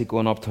and Isaac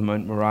going up to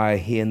Mount Moriah,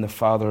 he and the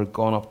Father had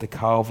gone up to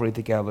Calvary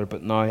together,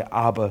 but now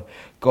Abba,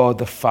 God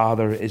the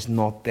Father, is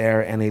not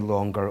there any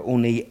longer.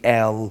 Only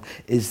El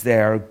is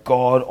there,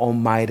 God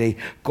Almighty,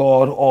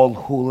 God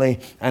All-Holy,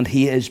 and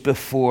he is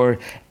before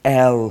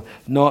El,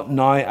 not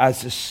now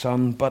as the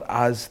Son, but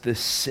as the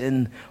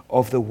sin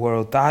of the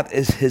world. That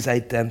is his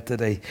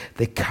identity,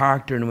 the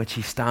character in which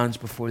he stands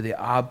before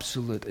the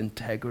absolute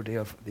integrity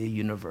of the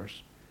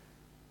universe.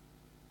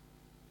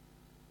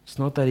 It's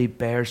not that he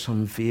bears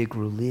some vague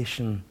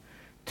relation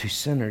to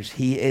sinners.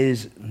 He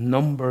is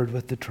numbered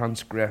with the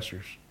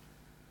transgressors.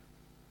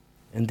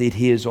 Indeed,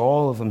 he is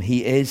all of them.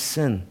 He is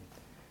sin,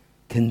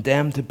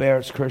 condemned to bear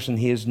its curse, and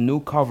he has no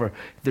cover.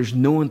 There's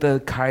no one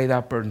to carry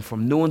that burden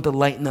from, no one to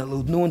lighten that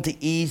load, no one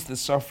to ease the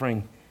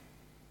suffering.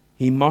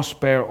 He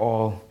must bear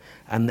all,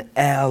 and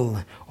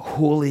El,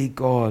 holy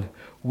God,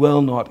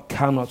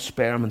 cannot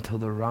spare him until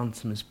the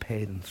ransom is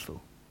paid in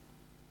full.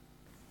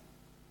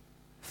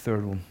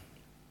 Third one.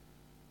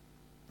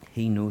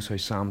 He knows how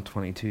Psalm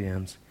 22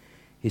 ends.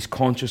 He's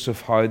conscious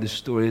of how the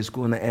story is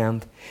going to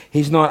end.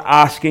 He's not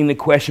asking the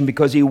question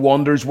because he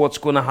wonders what's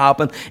going to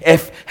happen,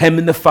 if him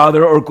and the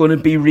Father are going to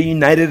be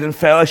reunited in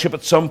fellowship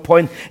at some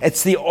point.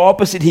 It's the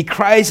opposite. He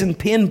cries in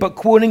pain, but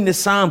quoting the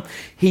Psalm,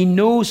 he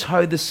knows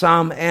how the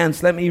Psalm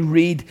ends. Let me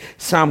read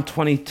Psalm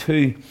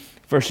 22.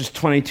 Verses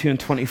 22 and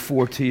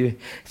 24 to you. It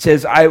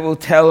says, "I will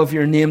tell of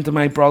your name to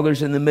my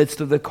brothers in the midst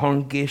of the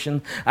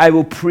congregation. I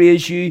will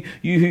praise you,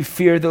 you who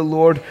fear the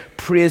Lord.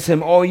 Praise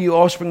him. All you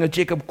offspring of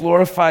Jacob,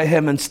 glorify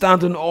him and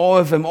stand in awe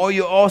of him. All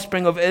you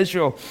offspring of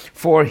Israel,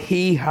 for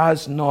he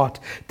has not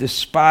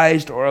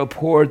despised or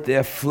abhorred the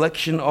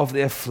affliction of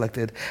the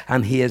afflicted,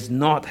 and he has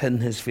not hidden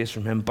his face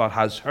from him, but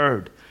has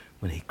heard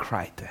when he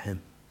cried to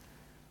him."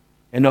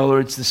 In other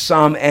words, the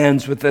psalm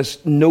ends with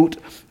this note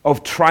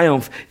of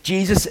triumph.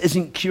 Jesus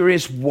isn't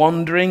curious,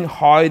 wondering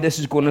how this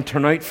is going to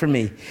turn out for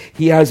me.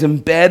 He has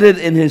embedded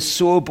in his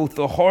soul both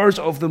the horrors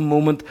of the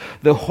moment,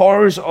 the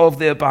horrors of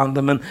the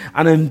abandonment,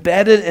 and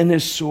embedded in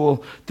his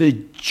soul the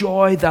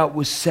joy that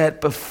was set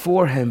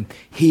before him.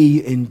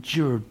 He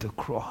endured the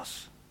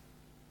cross.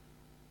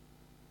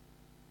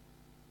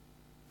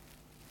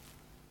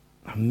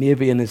 And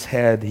maybe in his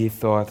head he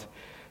thought,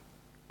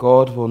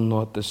 God will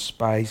not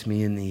despise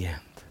me in the end,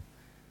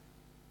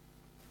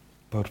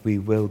 but we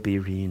will be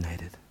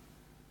reunited.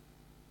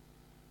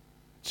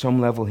 At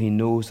some level, he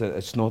knows that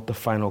it's not the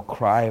final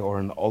cry or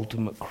an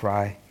ultimate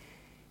cry.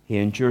 He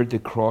endured the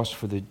cross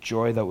for the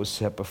joy that was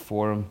set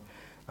before him,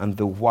 and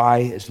the why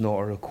is not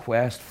a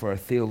request for a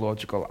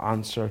theological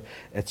answer.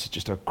 It's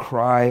just a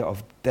cry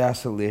of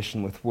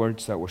desolation with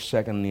words that were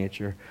second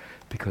nature,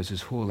 because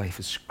his whole life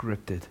is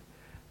scripted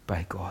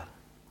by God.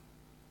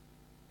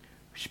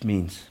 Which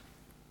means,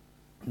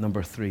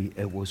 number 3,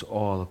 it was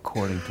all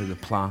according to the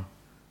plan.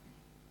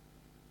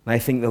 And I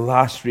think the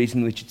last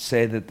reason we should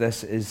say that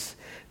this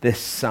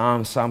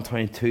Psalm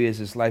 22, is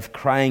his life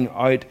crying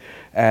out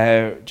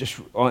just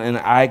in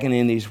agony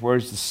in these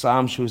words. The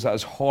Psalm shows that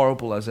as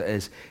horrible as it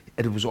is,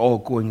 it was all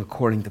going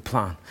according to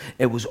plan.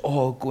 It was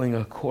all going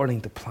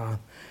according to plan.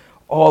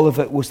 All of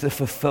it was the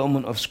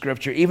fulfillment of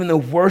Scripture. Even the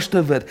worst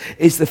of it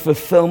is the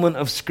fulfillment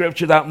of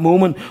Scripture. That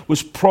moment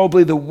was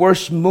probably the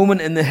worst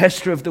moment in the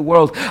history of the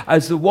world,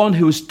 as the one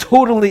who was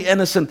totally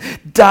innocent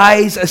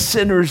dies a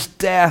sinner's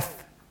death.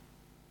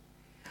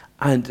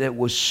 And it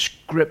was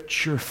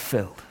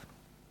Scripture-filled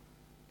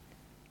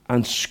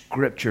and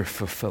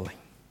Scripture-fulfilling.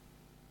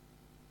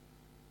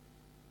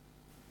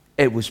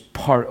 It was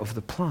part of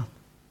the plan.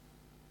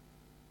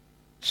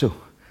 So,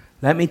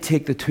 let me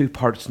take the 2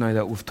 parts now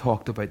that we've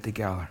talked about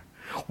together.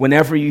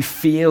 Whenever you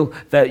feel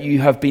that you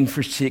have been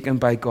forsaken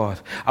by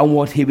God, and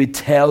what he would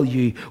tell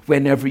you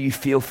whenever you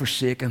feel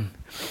forsaken.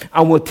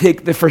 And we'll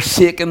take the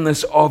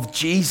forsakenness of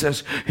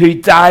Jesus, who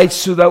died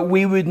so that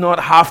we would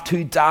not have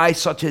to die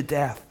such a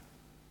death.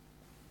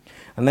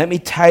 And let me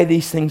tie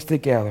these things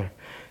together.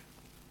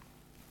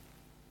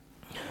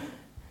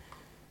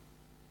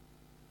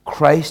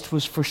 Christ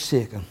was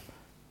forsaken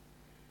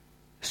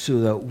so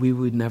that we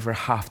would never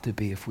have to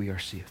be if we are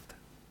saved.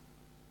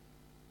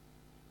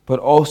 But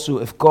also,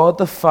 if God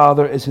the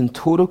Father is in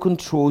total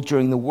control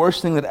during the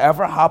worst thing that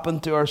ever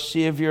happened to our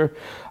Savior,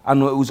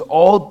 and it was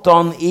all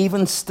done,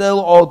 even still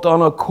all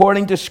done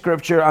according to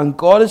Scripture, and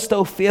God is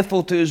still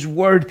faithful to His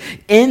Word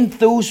in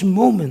those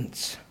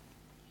moments,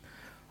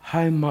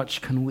 how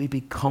much can we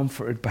be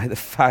comforted by the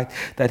fact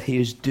that He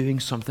is doing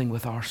something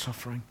with our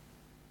suffering?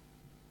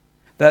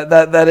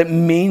 That it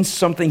means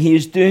something. He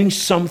is doing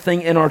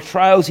something in our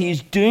trials. He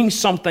is doing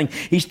something.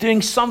 He's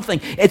doing something.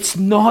 It's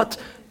not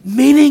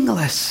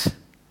meaningless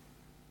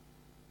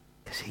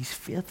because He's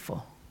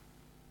faithful.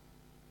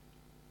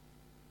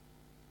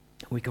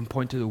 We can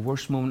point to the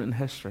worst moment in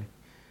history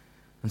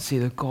and see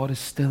that God is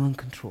still in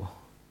control.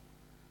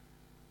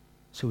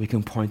 So we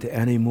can point to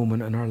any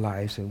moment in our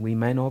lives, and we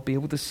may not be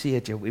able to see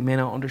it yet. We may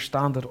not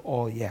understand it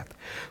all yet.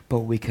 But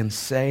we can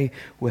say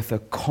with a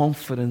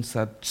confidence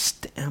that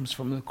stems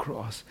from the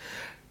cross,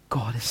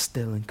 God is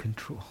still in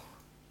control.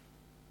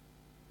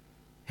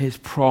 His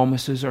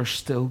promises are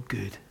still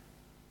good.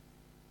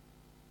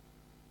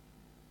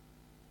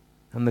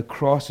 And the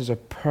cross is a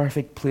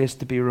perfect place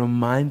to be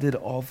reminded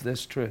of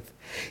this truth.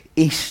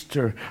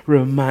 Easter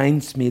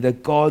reminds me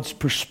that God's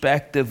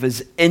perspective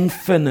is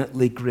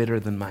infinitely greater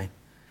than mine.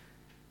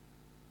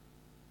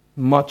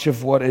 Much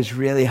of what is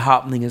really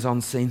happening is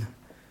unseen.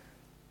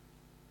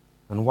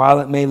 And while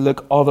it may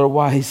look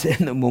otherwise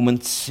in the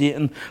moment,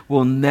 Satan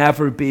will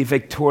never be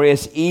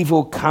victorious.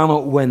 Evil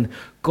cannot win.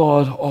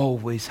 God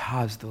always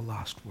has the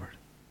last word.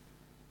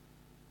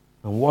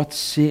 And what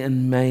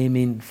Satan may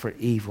mean for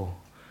evil,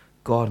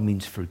 God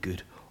means for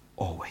good,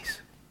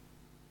 always.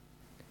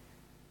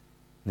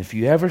 And if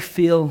you ever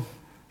feel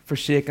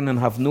forsaken and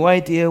have no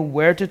idea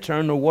where to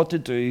turn or what to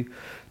do,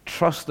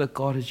 trust that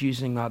God is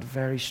using that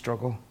very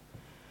struggle.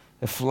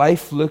 If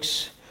life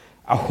looks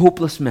a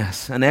hopeless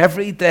mess and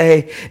every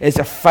day is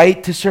a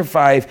fight to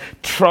survive,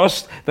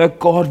 trust that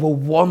God will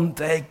one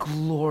day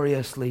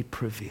gloriously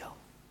prevail.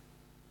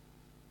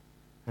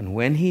 And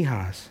when He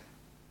has,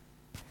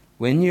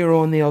 when you're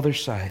on the other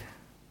side,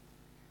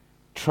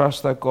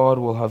 trust that God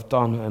will have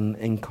done an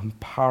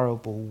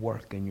incomparable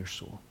work in your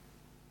soul.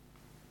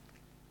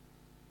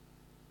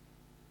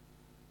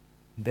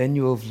 Then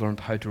you will have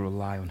learned how to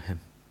rely on Him,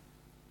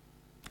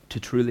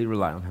 to truly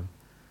rely on Him.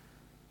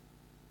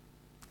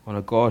 On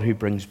a God who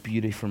brings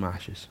beauty from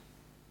ashes.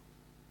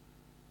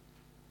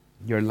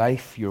 Your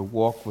life, your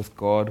walk with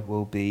God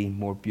will be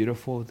more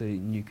beautiful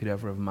than you could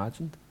ever have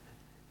imagined.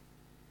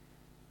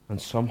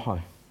 And somehow,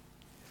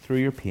 through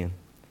your pain,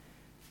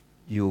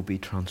 you will be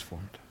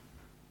transformed.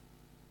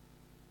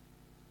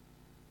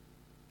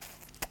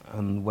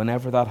 And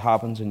whenever that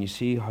happens and you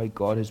see how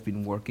God has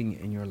been working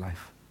in your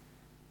life,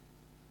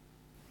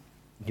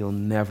 you'll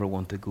never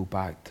want to go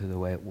back to the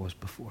way it was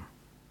before.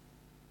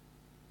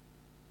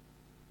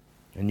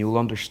 And you'll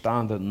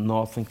understand that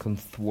nothing can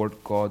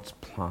thwart God's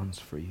plans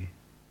for you.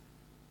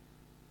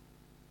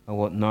 And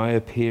what now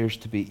appears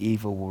to be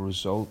evil will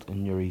result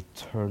in your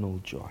eternal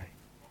joy.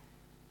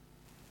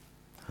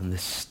 And the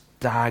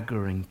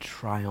staggering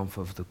triumph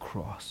of the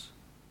cross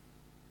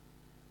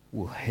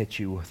will hit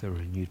you with a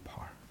renewed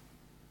power.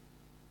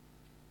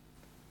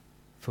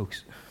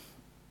 Folks,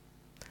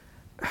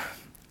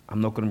 I'm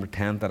not going to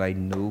pretend that I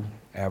know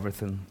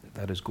everything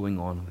that is going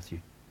on with you.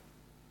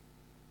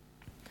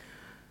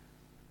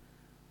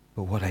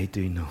 But what I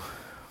do know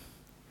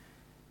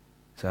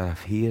is that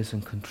if He is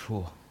in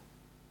control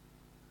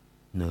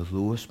in the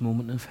lowest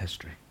moment of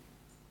history,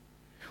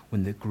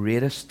 when the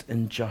greatest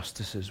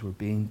injustices were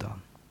being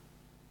done,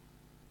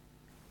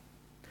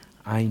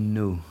 I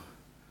know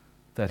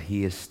that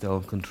He is still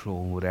in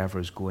control in whatever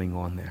is going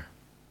on there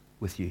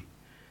with you.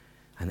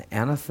 And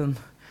anything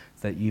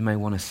that you may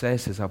want to say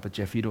says, but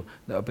Jeff, you don't,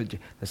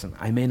 listen,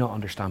 I may not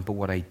understand, but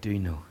what I do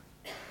know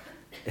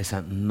is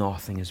that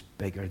nothing is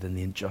bigger than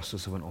the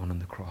injustice that went on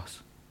the cross.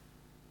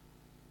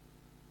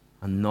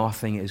 And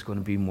nothing is going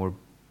to be more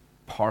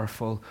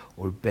powerful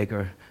or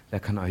bigger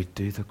that can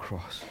outdo the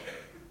cross.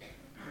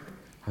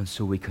 And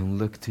so we can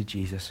look to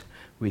Jesus,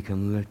 we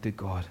can look to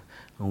God,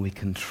 and we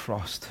can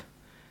trust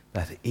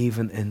that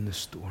even in the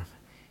storm,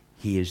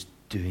 He is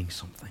doing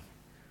something.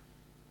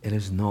 It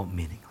is not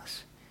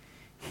meaningless.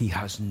 He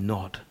has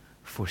not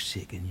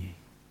forsaken you.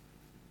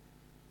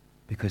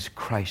 Because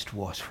Christ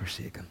was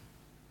forsaken,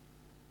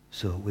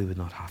 so that we would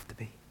not have to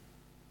be.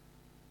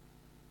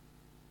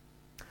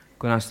 I'm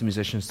going to ask the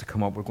musicians to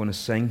come up. We're going to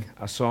sing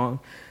a song,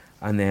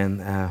 and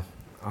then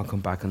I'll come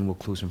back and we'll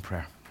close in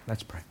prayer.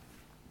 Let's pray.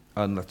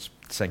 And let's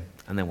sing,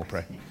 and then we'll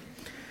pray.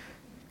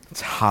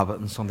 It's a habit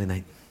on Sunday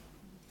night.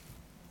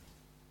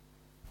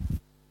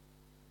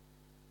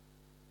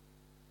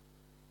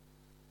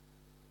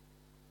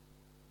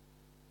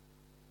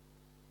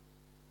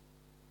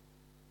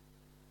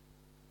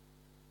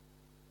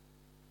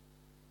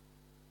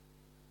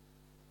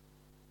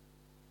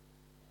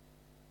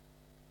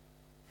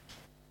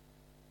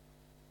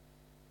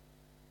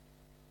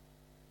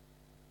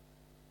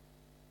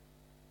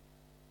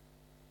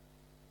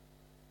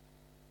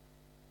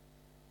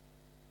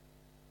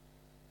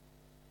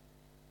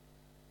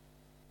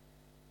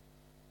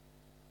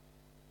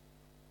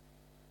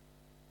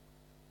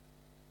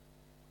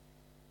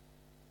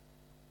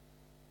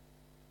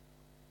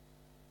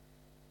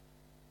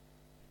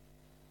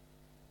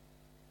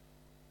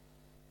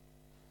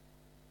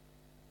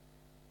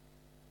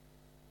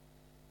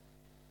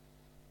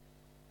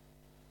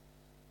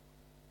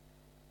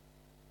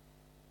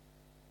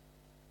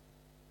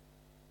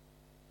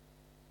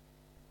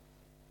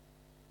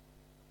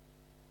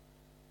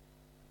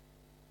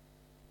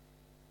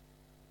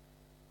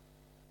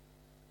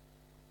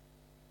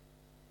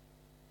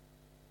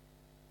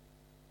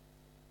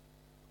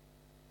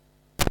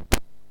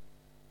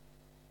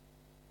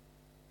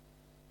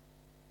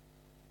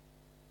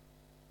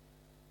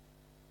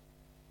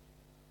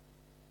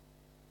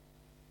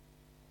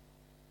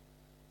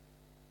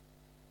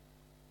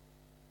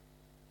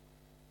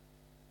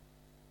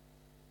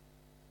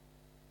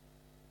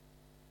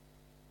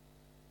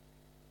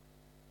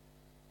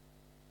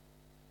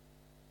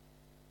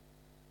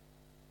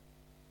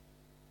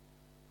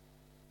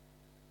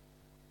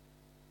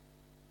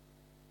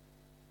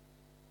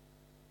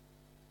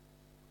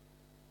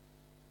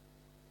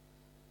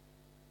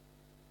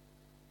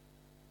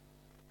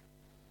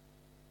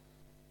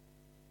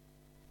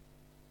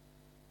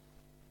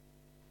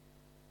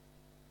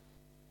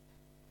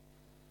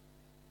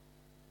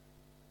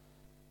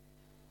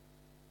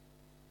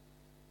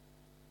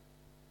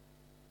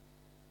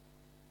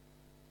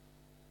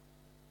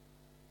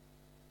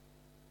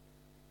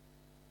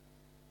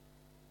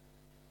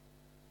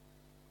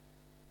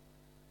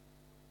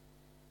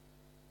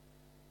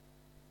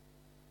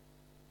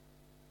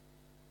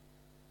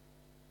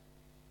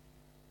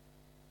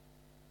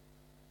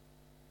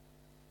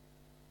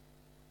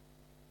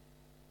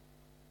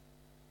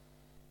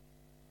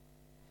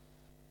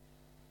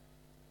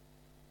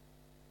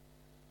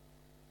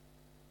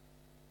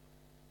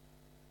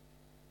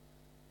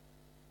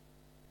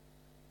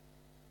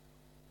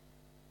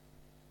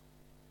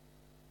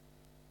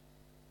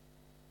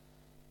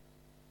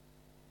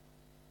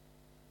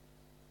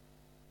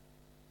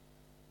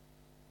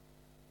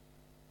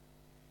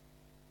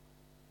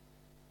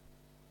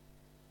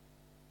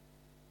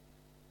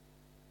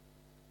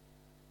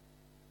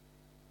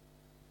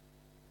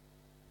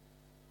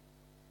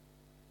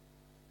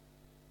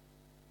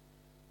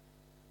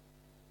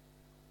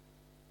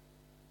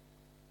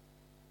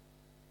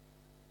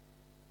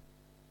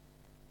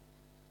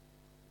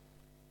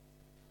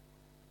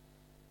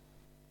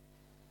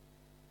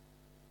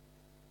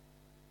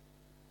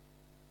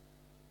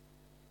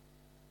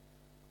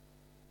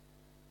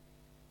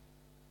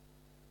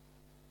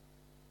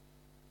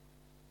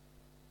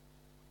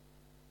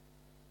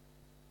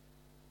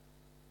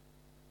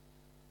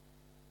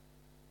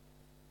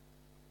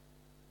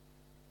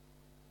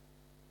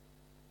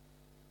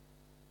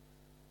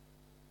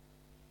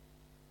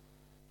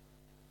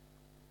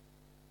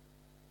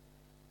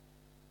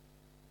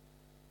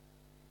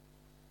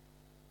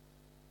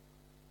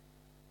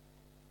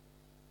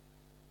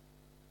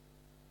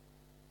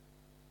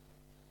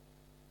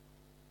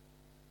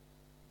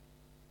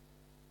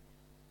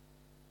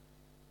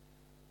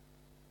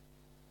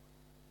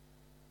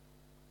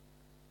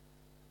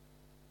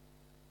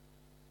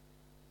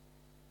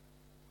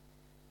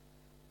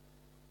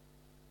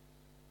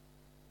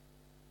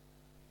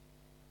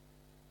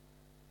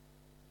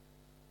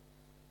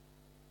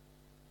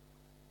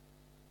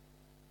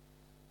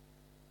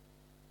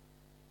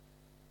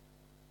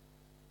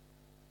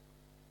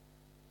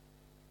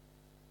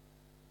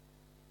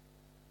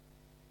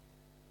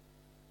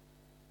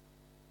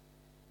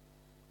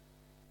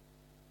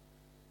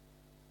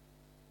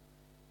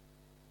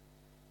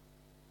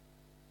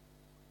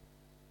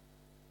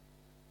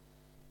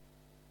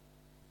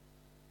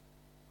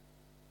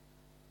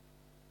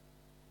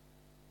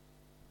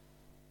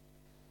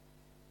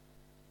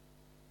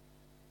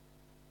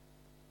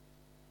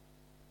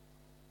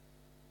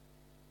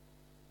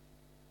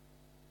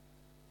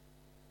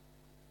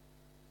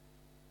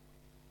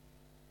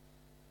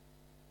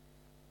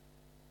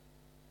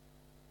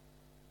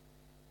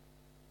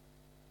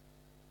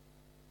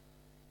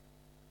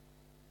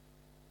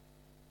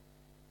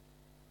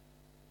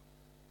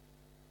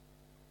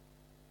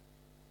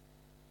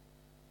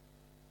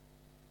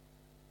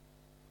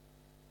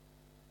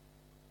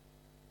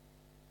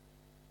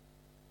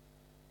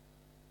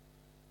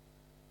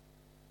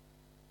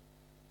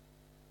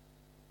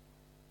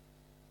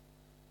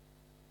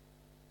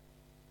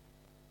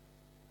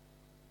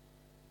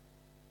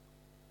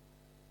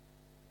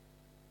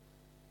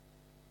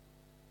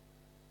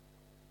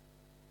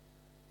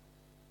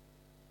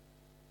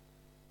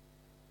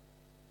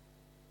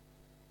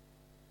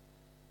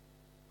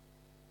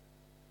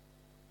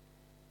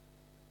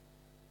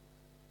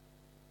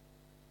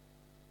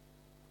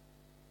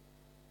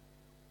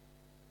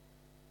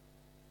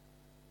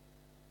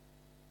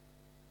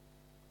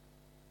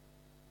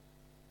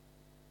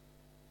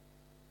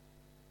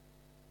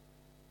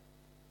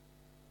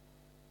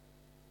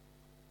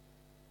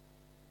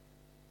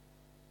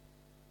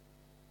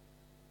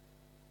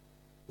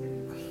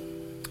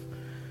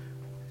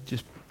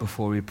 just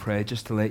before we pray, just to let